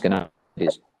Minsk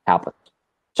happens.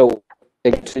 So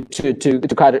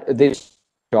to cut this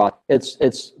short,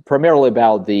 it's primarily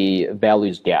about the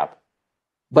values gap.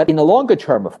 But in the longer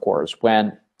term, of course,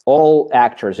 when all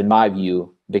actors, in my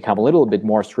view, become a little bit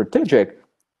more strategic,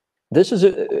 this is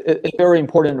a very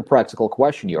important and practical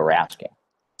question you're asking.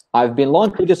 I've been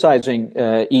long criticizing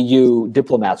EU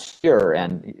diplomats here,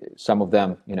 and some of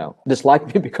them,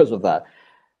 dislike me because of that,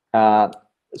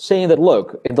 saying that,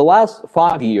 look, in the last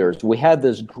 5 years, we had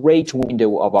this great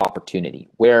window of opportunity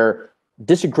where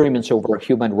disagreements over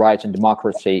human rights and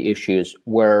democracy issues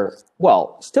were,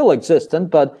 still existent,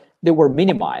 but they were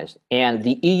minimized. And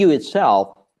the EU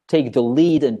itself take the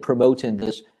lead in promoting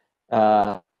this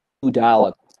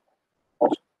dialogue.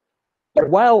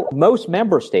 While most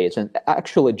member states, and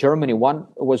actually Germany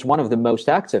was one of the most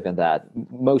active in that,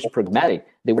 most pragmatic,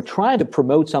 they were trying to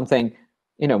promote something,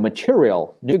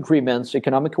 material, new agreements,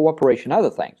 economic cooperation, other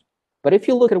things. But if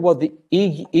you look at what the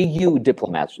EU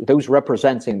diplomats, those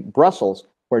representing Brussels,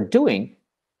 were doing,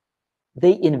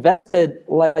 they invested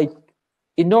like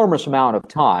enormous amount of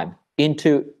time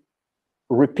into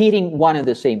repeating one and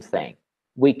the same thing.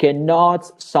 We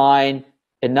cannot sign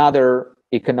another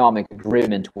economic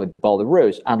agreement with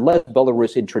Belarus unless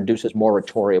Belarus introduces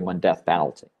moratorium on death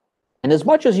penalty. And as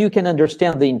much as you can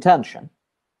understand the intention,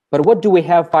 but what do we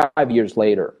have 5 years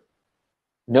later?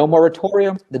 No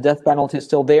moratorium, the death penalty is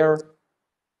still there.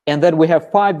 And then we have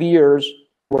 5 years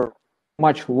where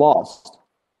much lost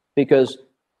because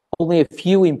only a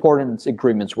few important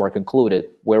agreements were concluded,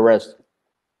 whereas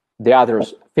the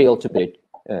others failed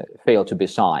to be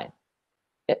signed.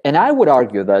 And I would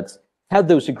argue that had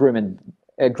those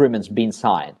agreements been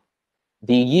signed,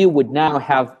 the EU would now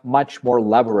have much more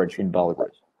leverage in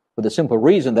Belarus for the simple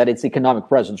reason that its economic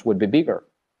presence would be bigger.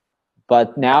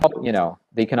 But now,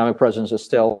 the economic presence is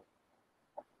still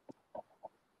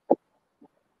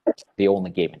the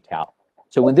only game in town.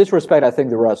 So in this respect, I think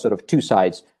there are sort of two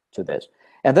sides to this.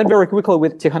 And then very quickly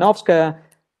with Tikhanovskaya,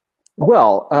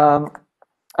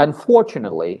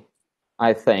 unfortunately,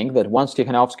 I think that once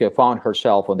Tikhanovskaya found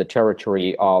herself on the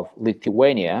territory of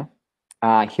Lithuania,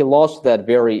 he lost that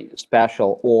very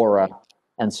special aura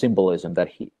and symbolism that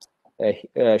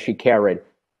she carried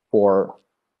for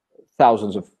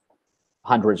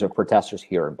hundreds of protesters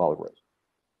here in Belarus.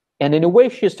 And in a way,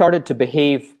 she started to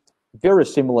behave very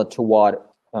similar to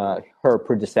what her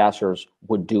predecessors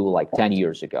would do like 10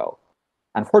 years ago.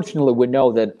 Unfortunately, we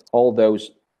know that all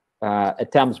those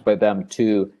attempts by them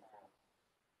to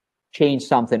change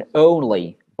something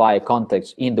only by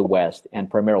context in the West and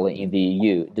primarily in the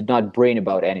EU did not bring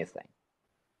about anything.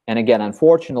 And again,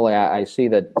 unfortunately, I see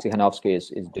that Tikhanovskaya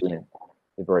is doing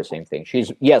the very same thing.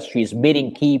 She's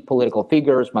meeting key political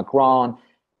figures, Macron,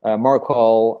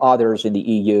 Merkel, others in the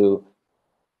EU,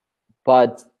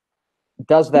 but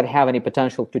does that have any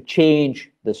potential to change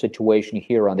the situation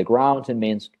here on the ground in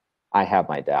Minsk? I have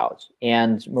my doubts.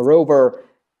 And moreover,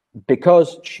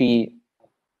 because she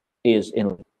is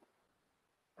in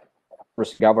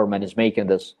government is making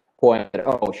this point that,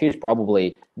 oh, she's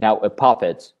probably now a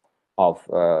puppet of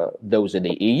those in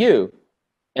the EU.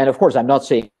 And of course, I'm not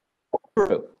saying it's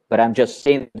true, but I'm just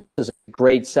saying this is a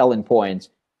great selling point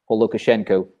for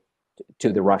Lukashenko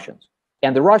to the Russians.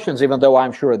 And the Russians, even though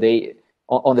I'm sure they,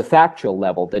 on the factual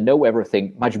level, they know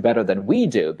everything much better than we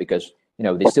do, because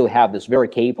they still have this very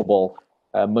capable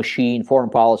machine, foreign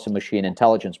policy machine,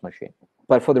 intelligence machine.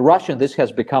 But for the Russians, this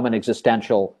has become an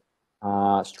existential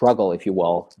struggle, if you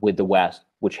will, with the West,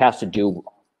 which has to do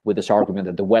with this argument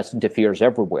that the West interferes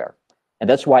everywhere. And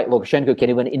that's why Lukashenko can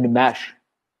even enmesh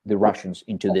the Russians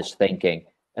into this thinking,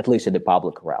 at least in the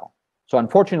public realm. So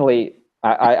unfortunately,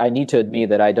 I need to admit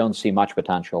that I don't see much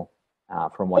potential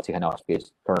from what Tikhanovsky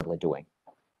is currently doing.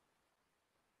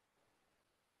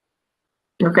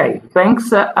 Okay,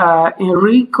 thanks.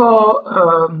 Enrico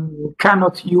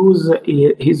cannot use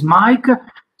his mic,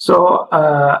 so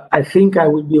I think I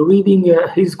will be reading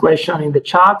his question in the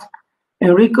chat.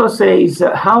 Enrico says,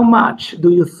 how much do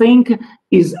you think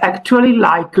is actually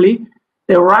likely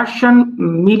a Russian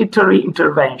military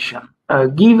intervention,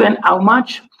 given how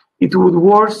much it would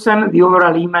worsen the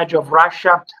overall image of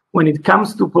Russia when it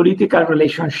comes to political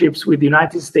relationships with the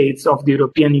United States of the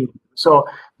European Union? So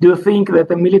do you think that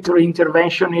a military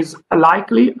intervention is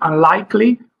likely,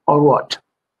 unlikely, or what?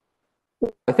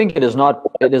 I think it is not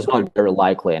very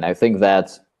likely, and I think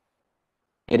that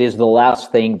it is the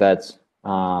last thing that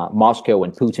Moscow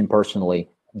and Putin personally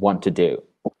want to do.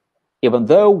 Even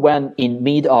though when in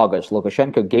mid-August,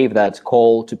 Lukashenko gave that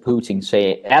call to Putin,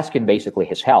 asking basically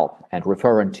his help and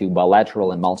referring to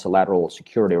bilateral and multilateral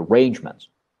security arrangements,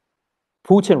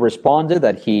 Putin responded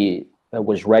that he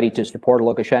was ready to support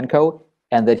Lukashenko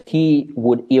and that he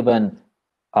would even,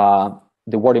 the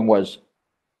wording was,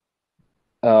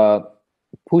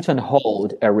 Putin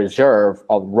hold a reserve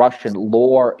of Russian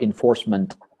law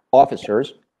enforcement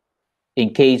officers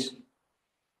in case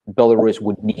Belarus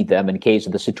would need them, in case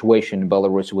the situation in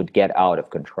Belarus would get out of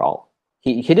control.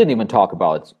 He didn't even talk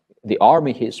about the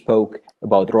army. He spoke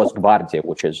about Rosgvardia,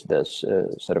 which is this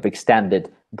sort of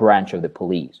extended branch of the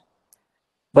police.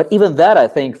 But even that, I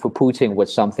think, for Putin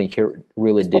was something he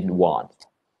really didn't want.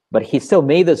 But he still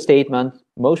made the statement,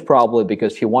 most probably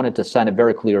because he wanted to send a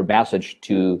very clear message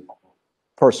to,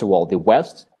 first of all, the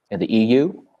West and the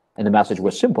EU. And the message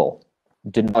was simple: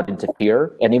 do not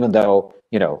interfere. And even though,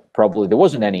 probably there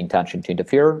wasn't any intention to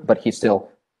interfere, but he still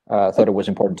thought it was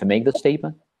important to make the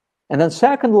statement. And then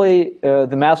secondly,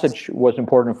 the message was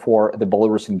important for the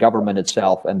Belarusian government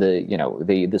itself and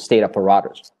the state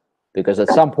apparatus. Because at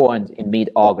some point in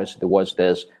mid-August, there was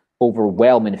this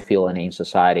overwhelming feeling in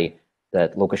society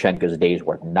that Lukashenko's days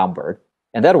were numbered.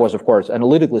 And that was, of course,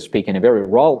 analytically speaking, a very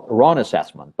wrong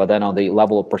assessment. But then on the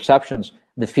level of perceptions,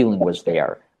 the feeling was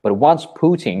there. But once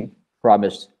Putin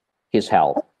promised his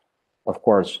help, of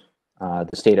course, the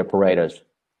state apparatus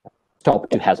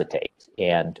stopped to hesitate.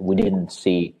 And we didn't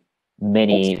see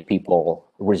many people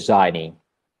resigning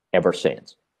ever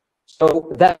since. So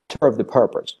that served the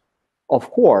purpose. Of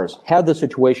course, had the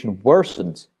situation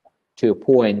worsened to a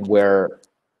point where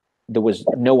there was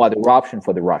no other option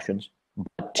for the Russians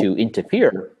but to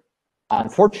interfere,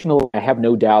 unfortunately, I have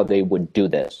no doubt they would do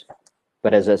this.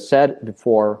 But as I said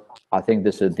before, I think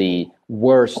this is the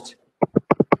worst,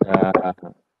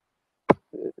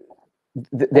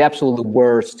 the absolute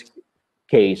worst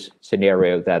case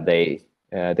scenario that they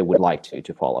would like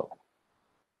to follow.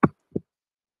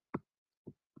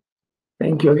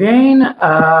 Thank you again.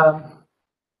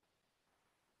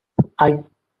 I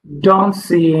don't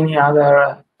see any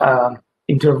other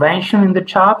intervention in the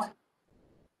chat.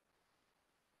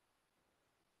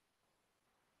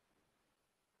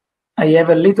 I have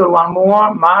a little one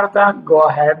more. Marta, go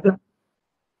ahead.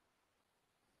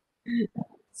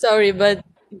 Sorry, but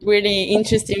really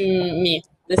interesting me,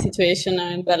 the situation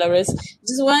in Belarus.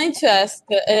 Just wanted to ask,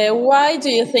 why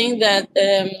do you think that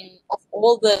of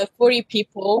all the 40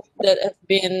 people that have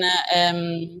been,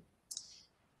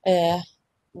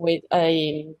 wait,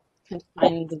 I can't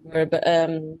find the verb,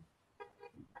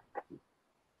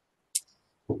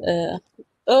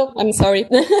 oh, I'm sorry.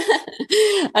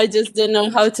 I just don't know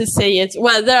how to say it.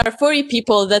 Well, there are 40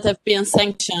 people that have been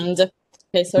sanctioned.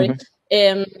 Okay, sorry.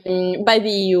 By the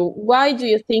EU. Why do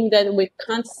you think that we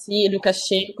can't see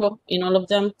Lukashenko in all of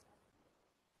them?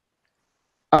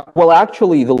 Well,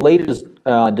 actually, the latest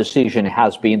decision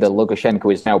has been that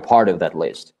Lukashenko is now part of that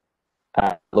list.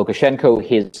 Lukashenko,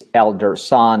 his elder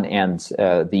son, and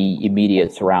the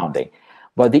immediate surrounding.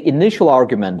 But the initial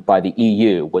argument by the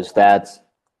EU was that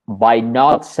by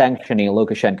not sanctioning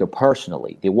Lukashenko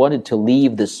personally, they wanted to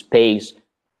leave the space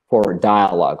for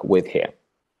dialogue with him.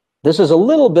 This is a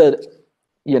little bit,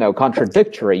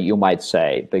 contradictory, you might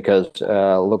say, because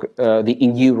the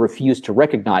EU refused to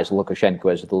recognize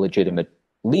Lukashenko as the legitimate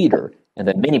leader, and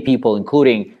that many people,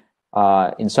 including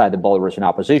inside the Belarusian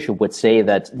opposition, would say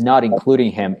that not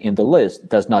including him in the list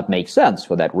does not make sense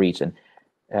for that reason.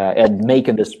 And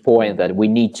making this point that we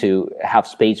need to have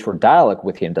space for dialogue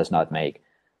with him does not make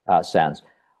sense.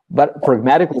 But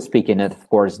pragmatically speaking, it of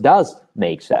course does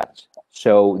make sense.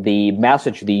 So the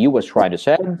message the EU was trying to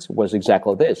send was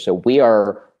exactly this. So we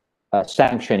are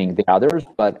sanctioning the others,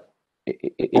 but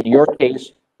in your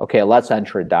case, okay, let's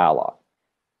enter a dialogue.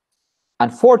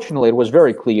 Unfortunately, it was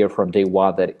very clear from day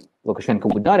one that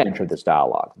Lukashenko would not enter this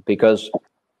dialogue, because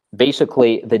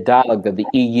basically the dialogue that the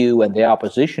EU and the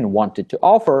opposition wanted to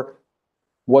offer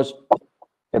was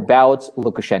about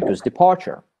Lukashenko's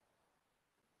departure.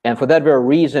 And for that very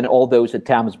reason, all those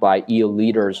attempts by EU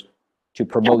leaders to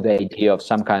promote the idea of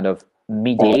some kind of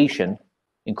mediation,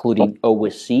 including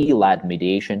OSCE-led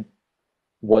mediation,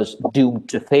 was doomed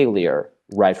to failure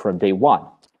right from day one.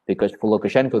 Because for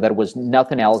Lukashenko, that was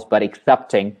nothing else but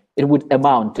accepting, it would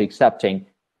amount to accepting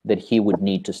that he would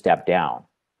need to step down.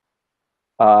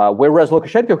 Whereas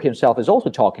Lukashenko himself is also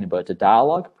talking about a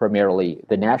dialogue, primarily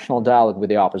the national dialogue with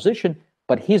the opposition,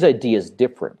 but his idea is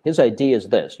different. His idea is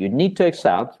this: you need to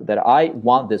accept that I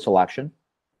won this election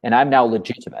and I'm now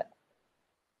legitimate.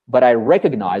 But I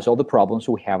recognize all the problems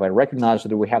we have. I recognize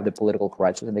that we have the political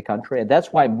crisis in the country. And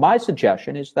that's why my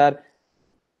suggestion is that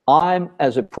I'm,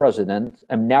 as a president,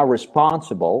 am now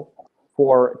responsible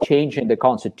for changing the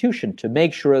constitution to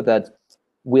make sure that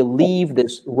we leave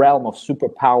this realm of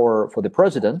superpower for the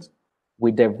president.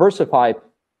 We diversify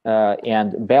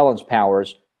and balance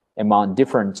powers among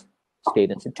different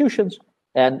state institutions.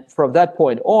 And from that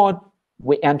point on,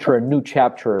 we enter a new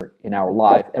chapter in our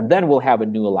life, and then we'll have a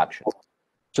new election.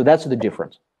 So that's the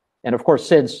difference. And of course,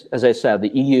 since, as I said, the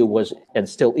EU was and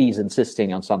still is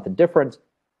insisting on something different,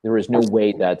 there is no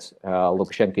way that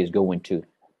Lukashenko is going to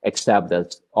accept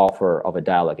that offer of a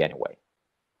dialogue anyway.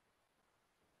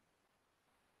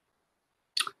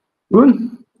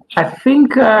 Good. I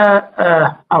think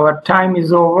our time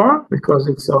is over because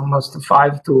it's almost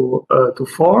 5 to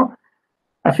 4.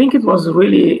 I think it was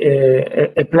really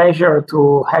a pleasure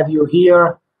to have you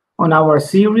here on our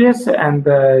series and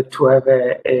to have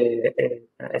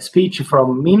a speech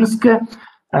from Minsk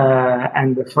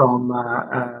and from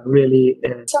really,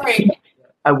 sorry.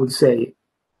 I would say,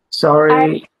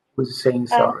 sorry, I was saying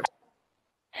sorry.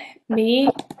 Me?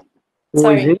 Who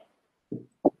sorry. is it?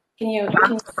 Can you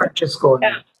Francesco.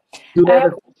 yeah. Do you I have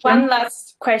have one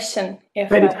last question. If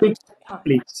very quick,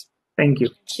 please. Thank you.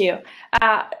 Thank you.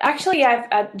 Actually, I have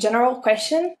a general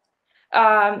question.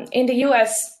 In the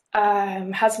US,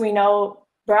 as we know,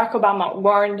 Barack Obama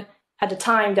warned at the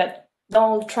time that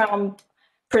Donald Trump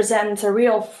presents a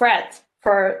real threat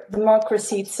for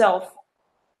democracy itself,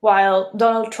 while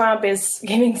Donald Trump is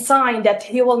giving sign that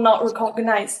he will not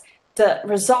recognize the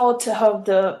result of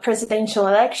the presidential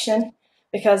election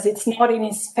because it's not in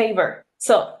his favor.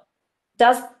 So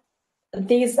does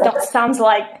this sounds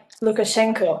like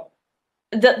Lukashenko?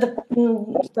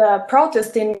 The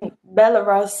protest in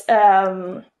Belarus,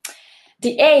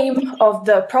 the aim of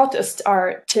the protests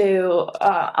are to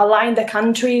align the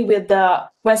country with the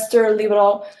Western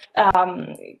liberal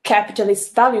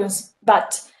capitalist values,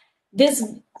 but these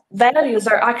values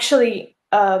are actually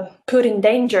put in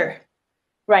danger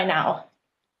right now.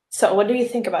 So what do you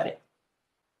think about it?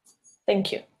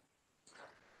 Thank you.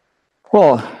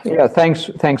 Well, yeah,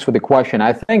 thanks for the question.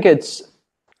 I think it's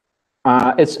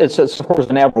of course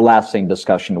an everlasting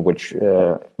discussion which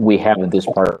we have in this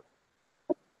part.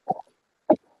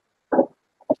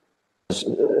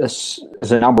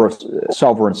 As a number of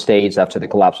sovereign states after the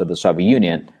collapse of the Soviet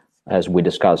Union, as we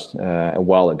discussed a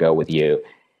while ago with you,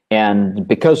 and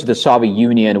because the Soviet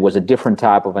Union was a different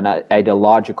type of an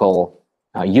ideological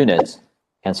unit,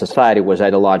 and society was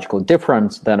ideologically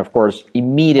different, then of course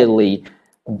immediately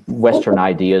Western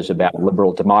ideas about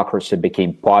liberal democracy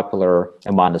became popular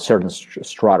among a certain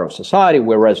strata of society,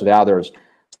 whereas the others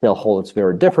still hold its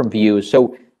very different views.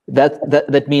 So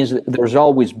that means that there's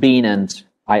always been, and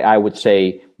I would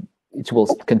say it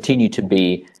will continue to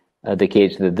be the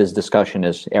case, that this discussion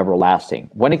is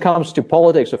everlasting. When it comes to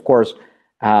politics, of course,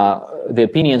 the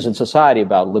opinions in society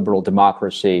about liberal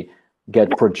democracy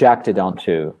get projected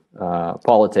onto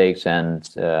politics, and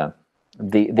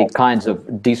the kinds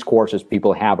of discourses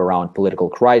people have around political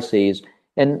crises.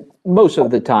 And most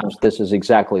of the times, this is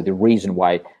exactly the reason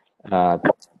why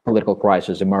political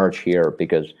crisis emerge here,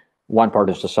 because one part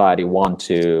of society want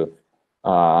to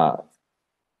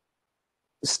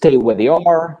stay where they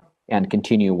are and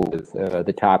continue with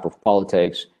the type of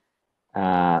politics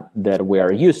that we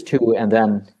are used to, and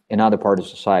then another part of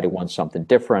society wants something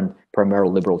different,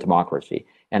 primarily liberal democracy.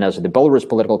 And as the Belarus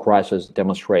political crisis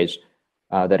demonstrates,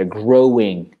 that a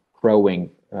growing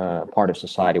part of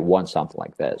society wants something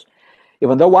like this.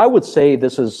 Even though I would say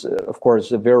this is, of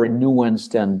course, a very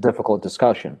nuanced and difficult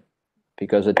discussion,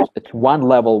 because at one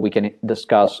level we can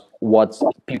discuss what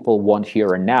people want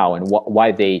here and now, and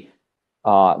why they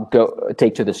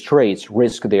take to the streets,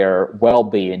 risk their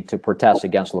well-being to protest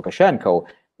against Lukashenko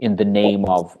in the name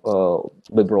of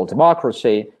liberal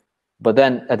democracy. But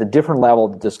then at a different level,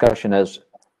 the discussion is,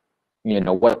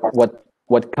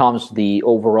 what comes the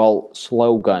overall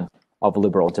slogan of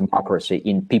liberal democracy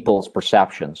in people's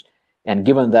perceptions. And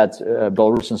given that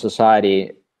Belarusian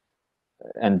society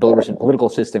and Belarusian political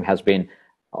system has been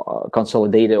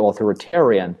consolidated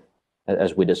authoritarian,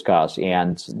 as we discussed,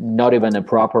 and not even a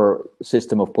proper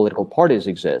system of political parties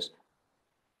exists,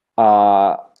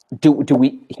 do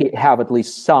we have at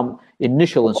least some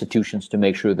initial institutions to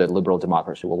make sure that liberal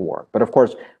democracy will work? But of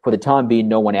course, for the time being,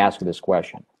 no one asked this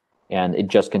question, and it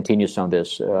just continues on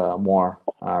this more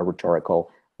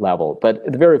rhetorical level.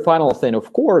 But the very final thing,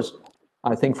 of course,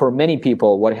 I think for many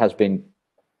people, what has been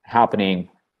happening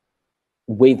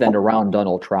with and around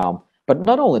Donald Trump, but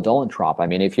not only Donald Trump. I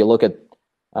mean, if you look at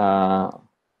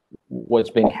what's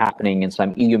been happening in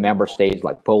some EU member states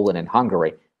like Poland and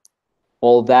Hungary,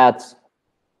 all that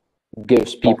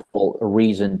gives people a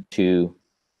reason to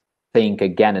think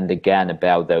again and again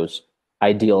about those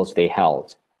ideals they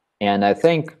held. And I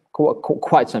think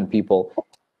quite some people,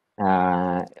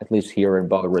 at least here in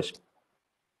Belarus,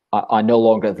 are no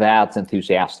longer that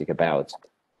enthusiastic about,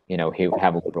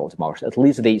 have a liberal democracy. At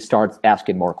least they start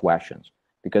asking more questions.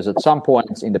 Because at some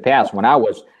points in the past, when I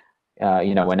was,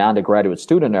 an undergraduate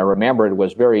student, I remember it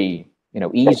was very,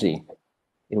 easy.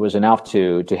 It was enough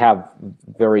to have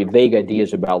very vague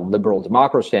ideas about liberal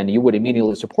democracy, and you would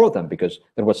immediately support them because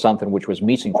there was something which was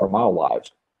missing from our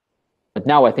lives. But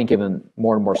now I think even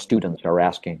more and more students are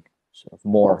asking sort of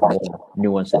more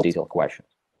nuanced and detailed questions.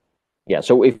 Yeah,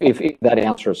 so if that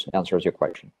answers your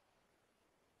question.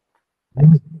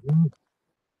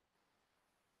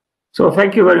 So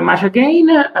thank you very much again.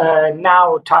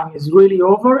 Now time is really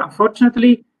over,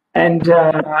 unfortunately, and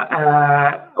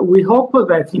we hope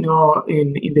that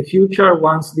in the future,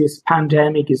 once this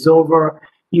pandemic is over,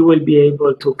 you will be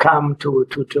able to come to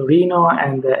Torino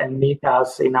and meet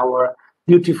us in our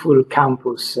beautiful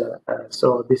campus.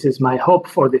 So this is my hope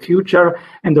for the future,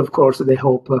 and of course the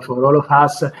hope for all of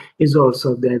us is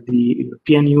also that the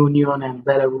European Union and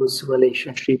Belarus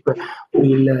relationship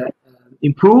will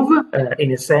improve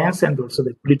in a sense, and also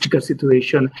the political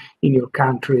situation in your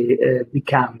country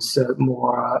becomes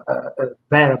more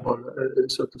bearable,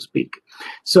 so to speak.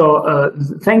 So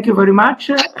thank you very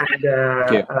much. And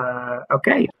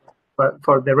okay,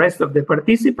 for the rest of the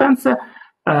participants,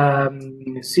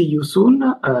 see you soon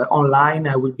online.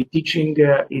 I will be teaching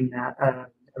in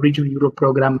Region Europe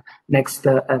program next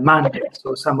Monday,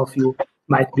 so some of you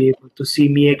might be able to see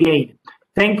me again.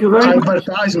 Thank you very much.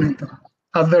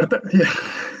 Yeah.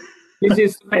 This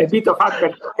is a bit of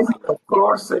advertising, of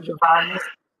course, Giovanni.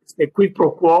 It's the quid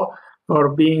pro quo for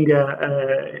being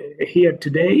here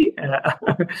today.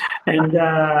 And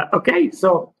okay,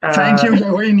 so thank you,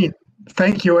 Yahueni.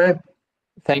 Thank you, Ed.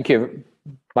 Thank you.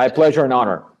 My pleasure and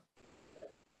honor.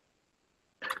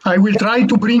 I will try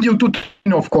to bring you to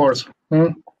Torino, of course.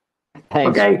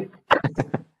 Thanks. Okay.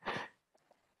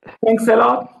 Thanks a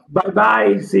lot.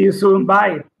 Bye-bye. See you soon.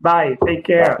 Bye. Bye. Take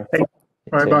care.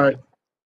 Bye-bye.